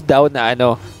yung cleave down na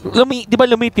di ba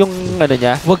lumit yung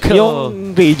niya?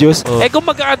 Yung radius. Kung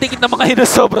magkakadikit naman kayo na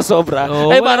sobra-sobra,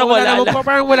 parang wala lang.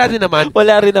 Parang wala din naman.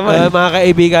 Wala rin naman. Mga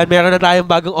kaibigan, meron na tayong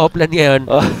bagong offline ngayon.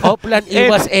 Offline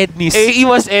Iwas Ednis.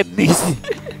 Iwas Ednis.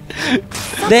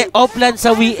 De, offline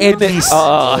sa We Ednis.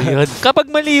 Yun. Kapag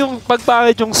mali yung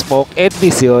pagpangit yung smoke,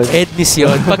 Ednis yun.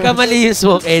 Pagka mali yung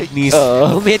smoke, Ednis.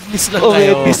 Ednis lang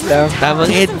kayo. Ednis lang. Tamang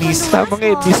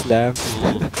Ednis lang.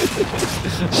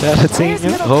 Shoutout sa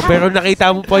inyo. Pero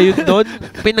nakita mo pa yun doon.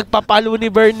 Pinagpapalo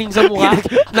ni Burning sa mukha.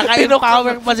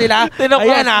 Naka-empower pa sila.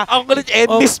 Ayan Ang kulit,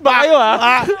 Ednis pa kayo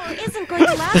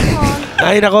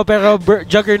Ay nako, pero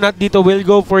Juggernaut dito will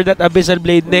go for that Abyssal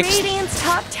Blade next.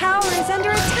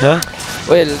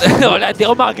 Well, wala. Hindi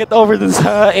ako makakit over dun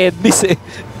sa Ednis eh.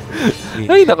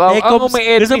 Ay, nako. Ako may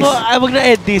Ednis. Gusto mo, wag na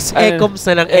Ednis. Ecoms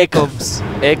na lang. Ecoms.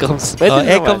 Ecoms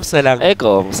na lang.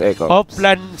 Ecoms.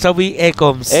 Offline sa We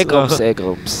Ecoms.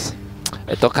 Ecoms.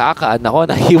 Ito kakaan ako,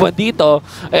 nahiwan dito.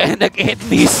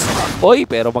 Nag-Ednis.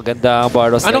 Pero maganda ang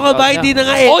Baros. Ano ka ba? Hindi na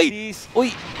nga Ednis.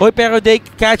 Pero they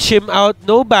catch him out.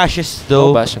 No bashes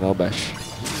though. No bash.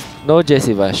 No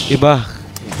Jesse Bash. Iba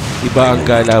ang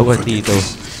galawan dito.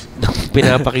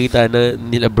 Pinapakita na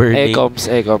nila Burning. Ecoms.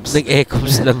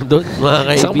 Nag-Ecoms lang doon, mga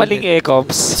kaibigan. Isang maling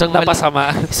Ecoms.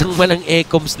 Napasama. Isang malang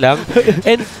Ecoms lang.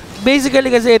 And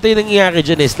basically kasi ito yung nangyayari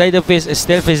dyan. Slide of Fist is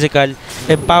still physical.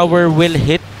 Empower will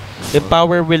hit.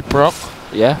 Empower will proc.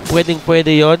 Yeah. Pwede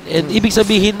yon. And ibig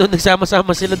sabihin doon,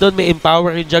 nagsama-sama sila doon. May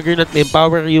empower yung Juggernaut. May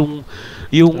empower yung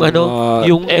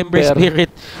Ember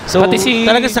Spirit. So,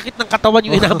 talagang sakit ng katawan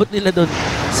yung inabot nila doon.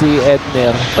 Si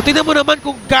Edner. O, tingnan mo naman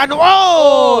kung gaano.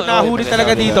 Nahuli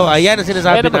talaga dito. Ayan ang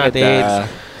sinasabi natin.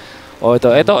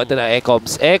 Ito na,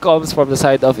 Ecoms from the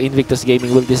side of Invictus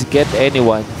Gaming. Will this get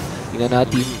anyone? Tingnan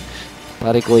natin.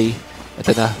 Pare ko'y,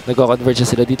 ito na, nagko-converge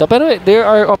sila dito. Pero they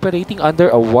are operating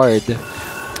under a ward.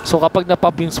 So kapag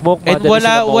napop yung smoke, and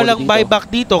walang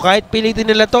buyback dito. Kahit pilitin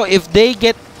nila to, if they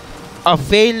get a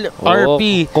fail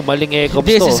RP, kumaling Ecoms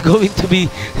this is going to be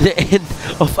the end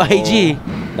of IG.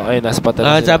 Nasa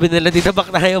patan sabi nila dito, back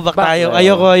tayo.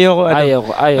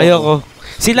 Ayoko.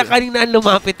 Sila kanina ang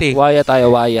lumapit eh. Waya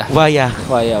tayo. Waya.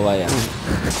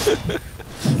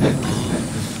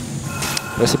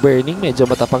 Kasi Burning, medyo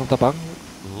matapang-tapang.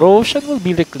 Roshan will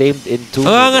be reclaimed in 2 minutes.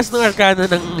 Ang angas ng arkana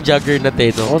ng Juggernaut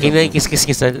no? Kinikis-kis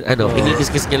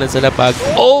niya lang sa lapag.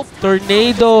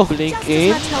 Tornado. Blink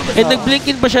in. And nag-blink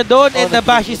in pa siya doon. And the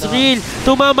bash is real.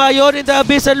 Tumama yun in the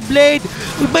Abyssal Blade.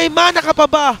 May mana ka pa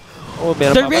ba? Oh,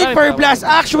 meron The pa. Rainfire Blast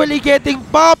actually getting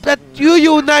popped at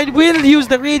UU9 will use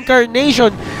the reincarnation.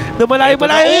 Na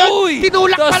malayo-malayo yun.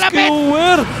 Tinulak palapit.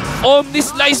 Omni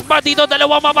slice pa dito.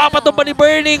 Dalawa mapapatumba ni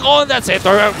Burning on that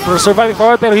center. Surviving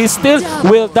forward pero he still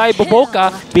will die. Boboka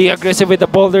being aggressive with the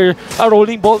boulder, a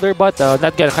rolling boulder but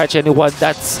not gonna catch anyone.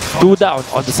 That's 2 down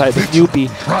on the side of Newbee.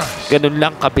 Ganun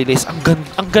lang kabilis.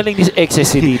 Ang galing ni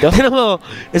XSC dito. Tignan mo,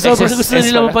 sobrang gusto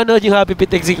nila mapanood yung Happy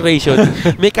Pit Execration.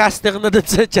 May caster na doon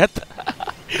sa chat.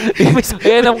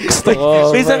 Yan ang gusto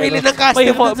ko. May sarili ng caster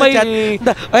doon sa chat.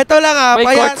 Ito lang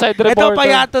ito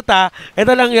payatot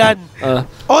ito lang yan.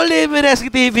 Only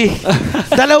Mineski TV.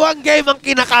 2 game ang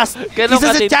kinakast.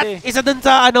 Isa sa chat, isa doon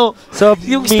sa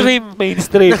yung stream.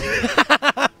 Mainstream.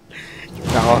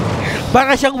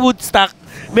 Baka siyang Woodstock.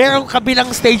 Merong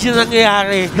kabilang stage na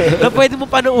nangyayari na pwede mo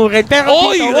panuurin.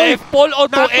 Pero dito, F-Paul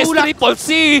onto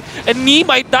S-Triple-C and me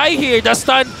might die here. The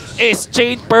stun is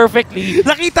chained perfectly.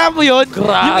 Nakita mo yun?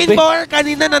 Grabe. Yung Inpower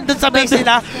kanina nandun sa base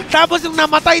nila. Tapos yung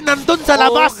namatay nandun sa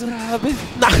labas. Grabe.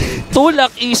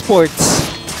 Tulak eSports.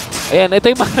 Ayan,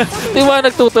 ito yung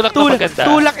mga nagtutulak na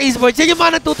maganda. Tulak eSports. Yan yung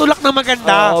mga nagtutulak na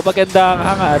maganda. Oo, magandang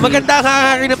hangarin. Magandang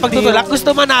hangarin ng pagtutulak.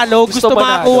 Gusto manalo. Gusto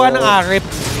makakuha ng arip.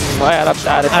 Makaharap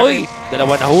sa arip. Uy, 2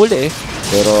 na huli.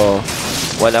 Pero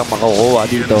walang makukuha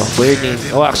dito. Burning.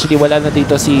 Oh, actually, wala na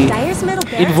dito si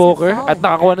Invoker. At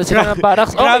nakakuha na sila ng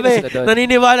barracks. Grabe,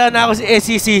 naniniwala na ako si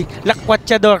SEC.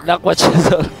 Lakwatsyador.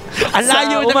 Ang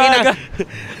layo ng ina.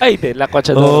 Ay, hindi.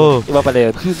 Lakwatsyador. Iba pala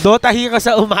yun. Dota Hero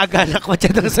sa umaga,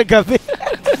 lakwatsyador sa gabi.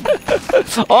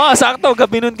 Sakto.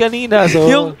 Gabi nun kanina.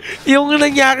 So, yung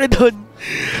nangyari doon,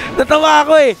 natawa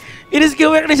ako eh.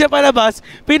 Inis-giwer na siya palabas,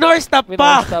 pinor-stop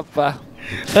pa.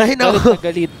 Ay,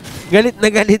 galit. Galit na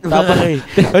galit.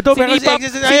 Ito, pero si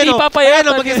Exis, ayan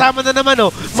o, mag-isama na naman o.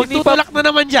 Magtutulak na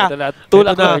naman siya.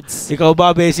 Tulak cards. Ikaw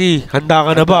ba, Bessie? Handa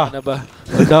ka na ba?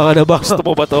 Gusto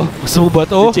mo ba to?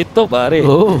 Legit to, pare.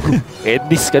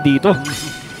 Endless ka dito.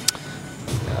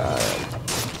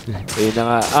 Ayun na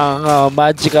nga, ang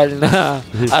magical na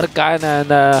arcana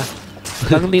na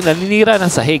naninira ng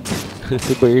sahig.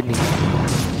 Si Bernie.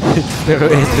 Pero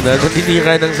eto na,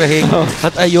 naninira ng sahig.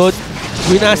 At ayun,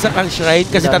 winasak ang shrine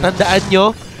kasi tatandaan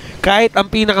nyo, kahit ang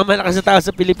pinakamalakas na tao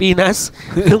sa Pilipinas,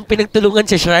 nung pinagtulungan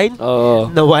sa shrine,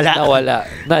 nawala.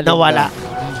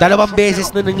 2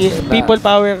 beses na people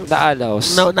power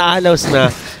naalaws na.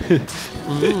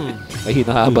 Ay,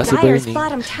 hinahaba si Burning.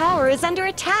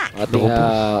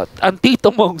 Ang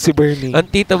tito mong si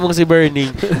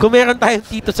Burning. Kung meron tayong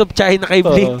Tito Sub China kay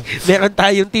Blink, meron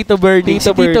tayong Tito Burning,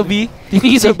 si Tito B,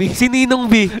 si Ninong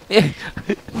B.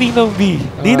 Ninong B.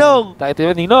 Ninong,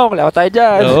 wala ko tayo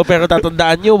dyan. Pero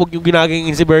tatandaan nyo, huwag yung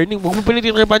ginagingin si Burning. Huwag mo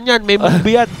pinitripan yan, may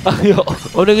movie yan.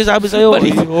 O nagsasabi sa'yo,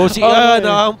 si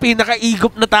ang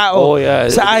pinaka-igop na tao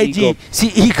sa IG,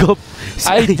 si Igop.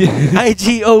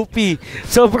 IGOP.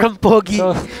 Sobrang pogi.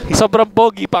 Sobrang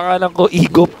pogi. Pangalan ko,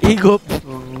 Igop.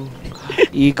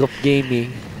 Igop Gaming.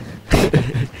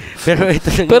 Pero ito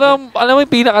lang. Pero alam mo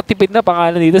yung pinakatipid na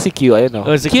pangalan dito si Q. Ayun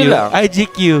o. Si Q lang.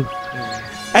 IGQ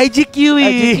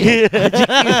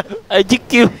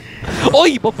IGQ.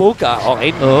 Oy, Boboka.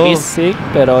 Okay, missing.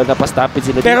 Pero napastapid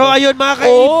sila dito. Pero ayun mga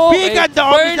kaibigan, the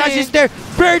Omnidash is there.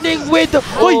 Burning with...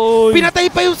 pinatay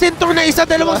pa yung center na isa.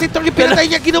 2 center yung pinatay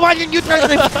niya. Ginawa niya neutral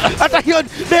trip. At ayun,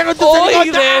 meron doon sa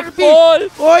likod na RP.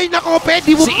 Nako,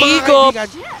 pwede mo mga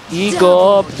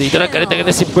Igop. Dito na galit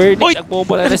na si Burning.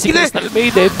 Nagmumula na si Crystal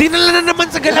Maiden. Dinala na naman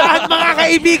sa galaan mga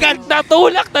kaibigan.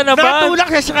 Natulak na naman. Natulak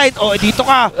na siya kahit, dito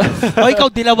ka. Ikaw,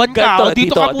 dilawan ka.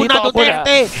 Dito ka muna,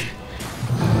 Duterte.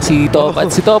 Si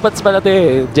Tobats pala ito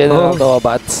eh. General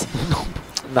Tobats.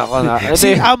 Nako na.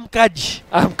 Si Amkaj.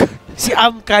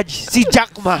 Si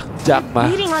Jackma.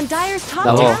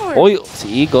 Si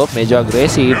Igop, medyo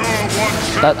aggressive.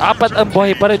 4 ang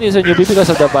buhay pa rin yun sa Newbee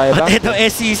because of the buyback. At ito,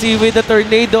 SCC with the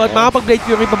tornado at mga pag-Blade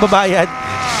Fury pababayan.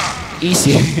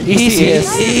 Easy.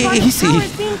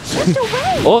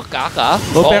 Kaka.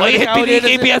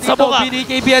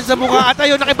 Binikaybihan sa mukha. At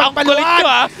ayun,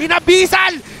 nakipagpaluan.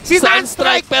 Inabisal si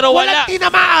Sunstrike pero walang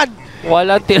tinamaan.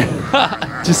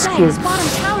 Diyos ko.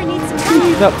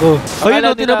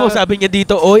 Ayun, tinamo, sabi niya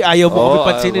dito, ayaw mo kami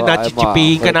pansinin na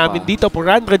chichipihin ka namin dito.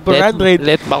 400.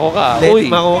 Let mako ka.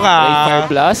 Fire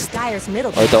Blast.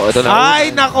 Ito na. Ay,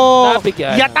 nako.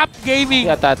 Yatap Gaming.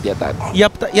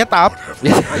 Yatap?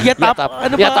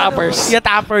 Ano ba?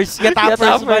 Yatappers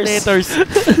manators.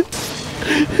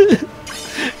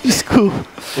 Diyos ko.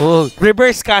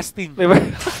 Reverse casting.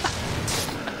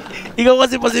 Ikaw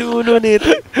kasi pasimuno nito.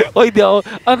 Di ako.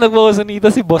 Ang nagbawasan nito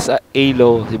si Boss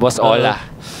Alo. Si Boss Ola.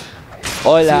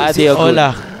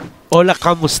 Ola,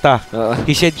 kamusta?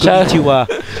 He said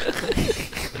konnichiwa.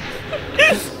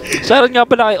 Shoutout nga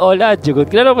pala kay Ola Jagun.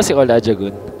 Kilala mo si Ola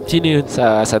Jagun? Sino yun?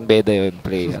 Sa San Beda yun,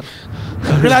 player.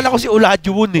 Kilala ko si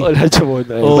Olajuwon eh. Olajuwon.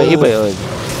 Iba yun.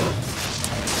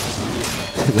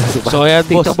 So ayan,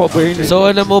 boss. So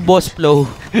alam mo, Boss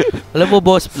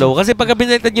Flow. Kasi pagka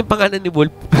binalitan yung pangalan ni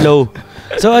Wolf, Flow.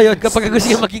 So ayun, kapag gusto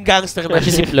niya maging gangster na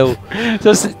siya si Flow.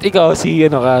 So ikaw, si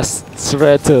ano ka,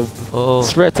 Sretum. Oo.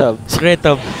 Sretum.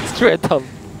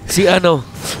 Si ano?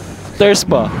 Thurs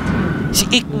ba? Si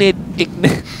Ikned.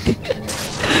 Ikned.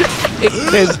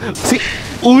 Si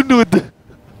Unod.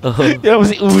 Yan mo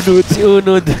si Unod. Si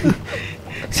Unod.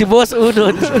 Si Boss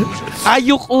Unod.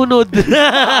 Ayuk Unod.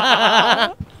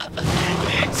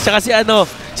 Saka si ano,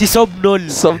 si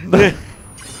Sobnol.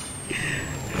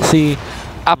 Si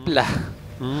Apla.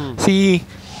 Si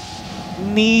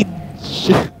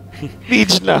Nijna.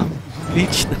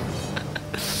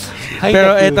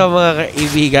 Pero eto mga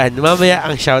kaibigan, mamaya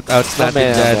ang shoutouts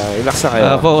natin dyan. Relax na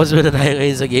kayo. Focus muna tayo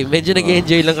ngayon sa game. Medyo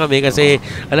nag-enjoy lang kami kasi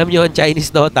alam nyo ang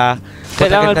Chinese Dota.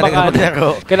 Kailangan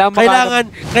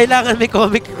may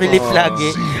comic relief lagi.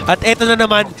 At eto na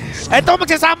naman,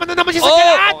 magsasama na naman siya sa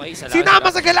galaan. Sinama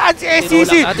sa galaan si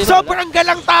SCC. Sobrang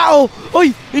galang tao.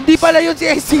 Uy, hindi pala yun si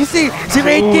SCC. Si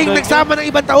Raid King nagsama ng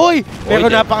ibang tao.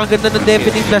 Pero napakaganda ng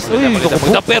Definite Blast.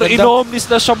 Pero inomnis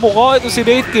na siya mukha. Ito si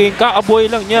Raid King. Kaaboy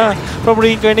lang niya from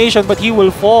Reincarnation, but he will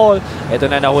fall. Ito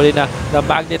na, nahuli na. The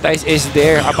Magnetize is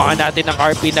there. Abangan natin ng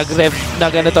RP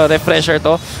refresher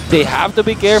to. They have to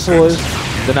be careful.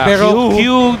 Pero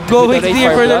Q going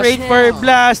clear for the Rainfire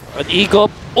Blast. An Igop.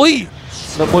 Uy!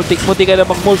 Multi ka na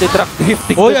mag-multi-track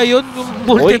drifting. Uy, ayun,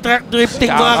 multi-track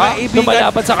drifting mga kaibigan.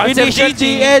 Lumalaban sa cancer GG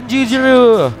and GG.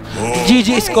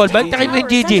 GG is called. Baliktarin mo yung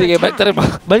GG. Sige, baliktarin mo.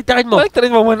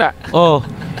 Baliktarin mo muna. Oh.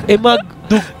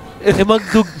 Emagdug.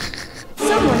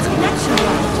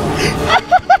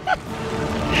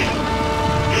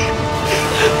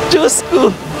 Diyos ko.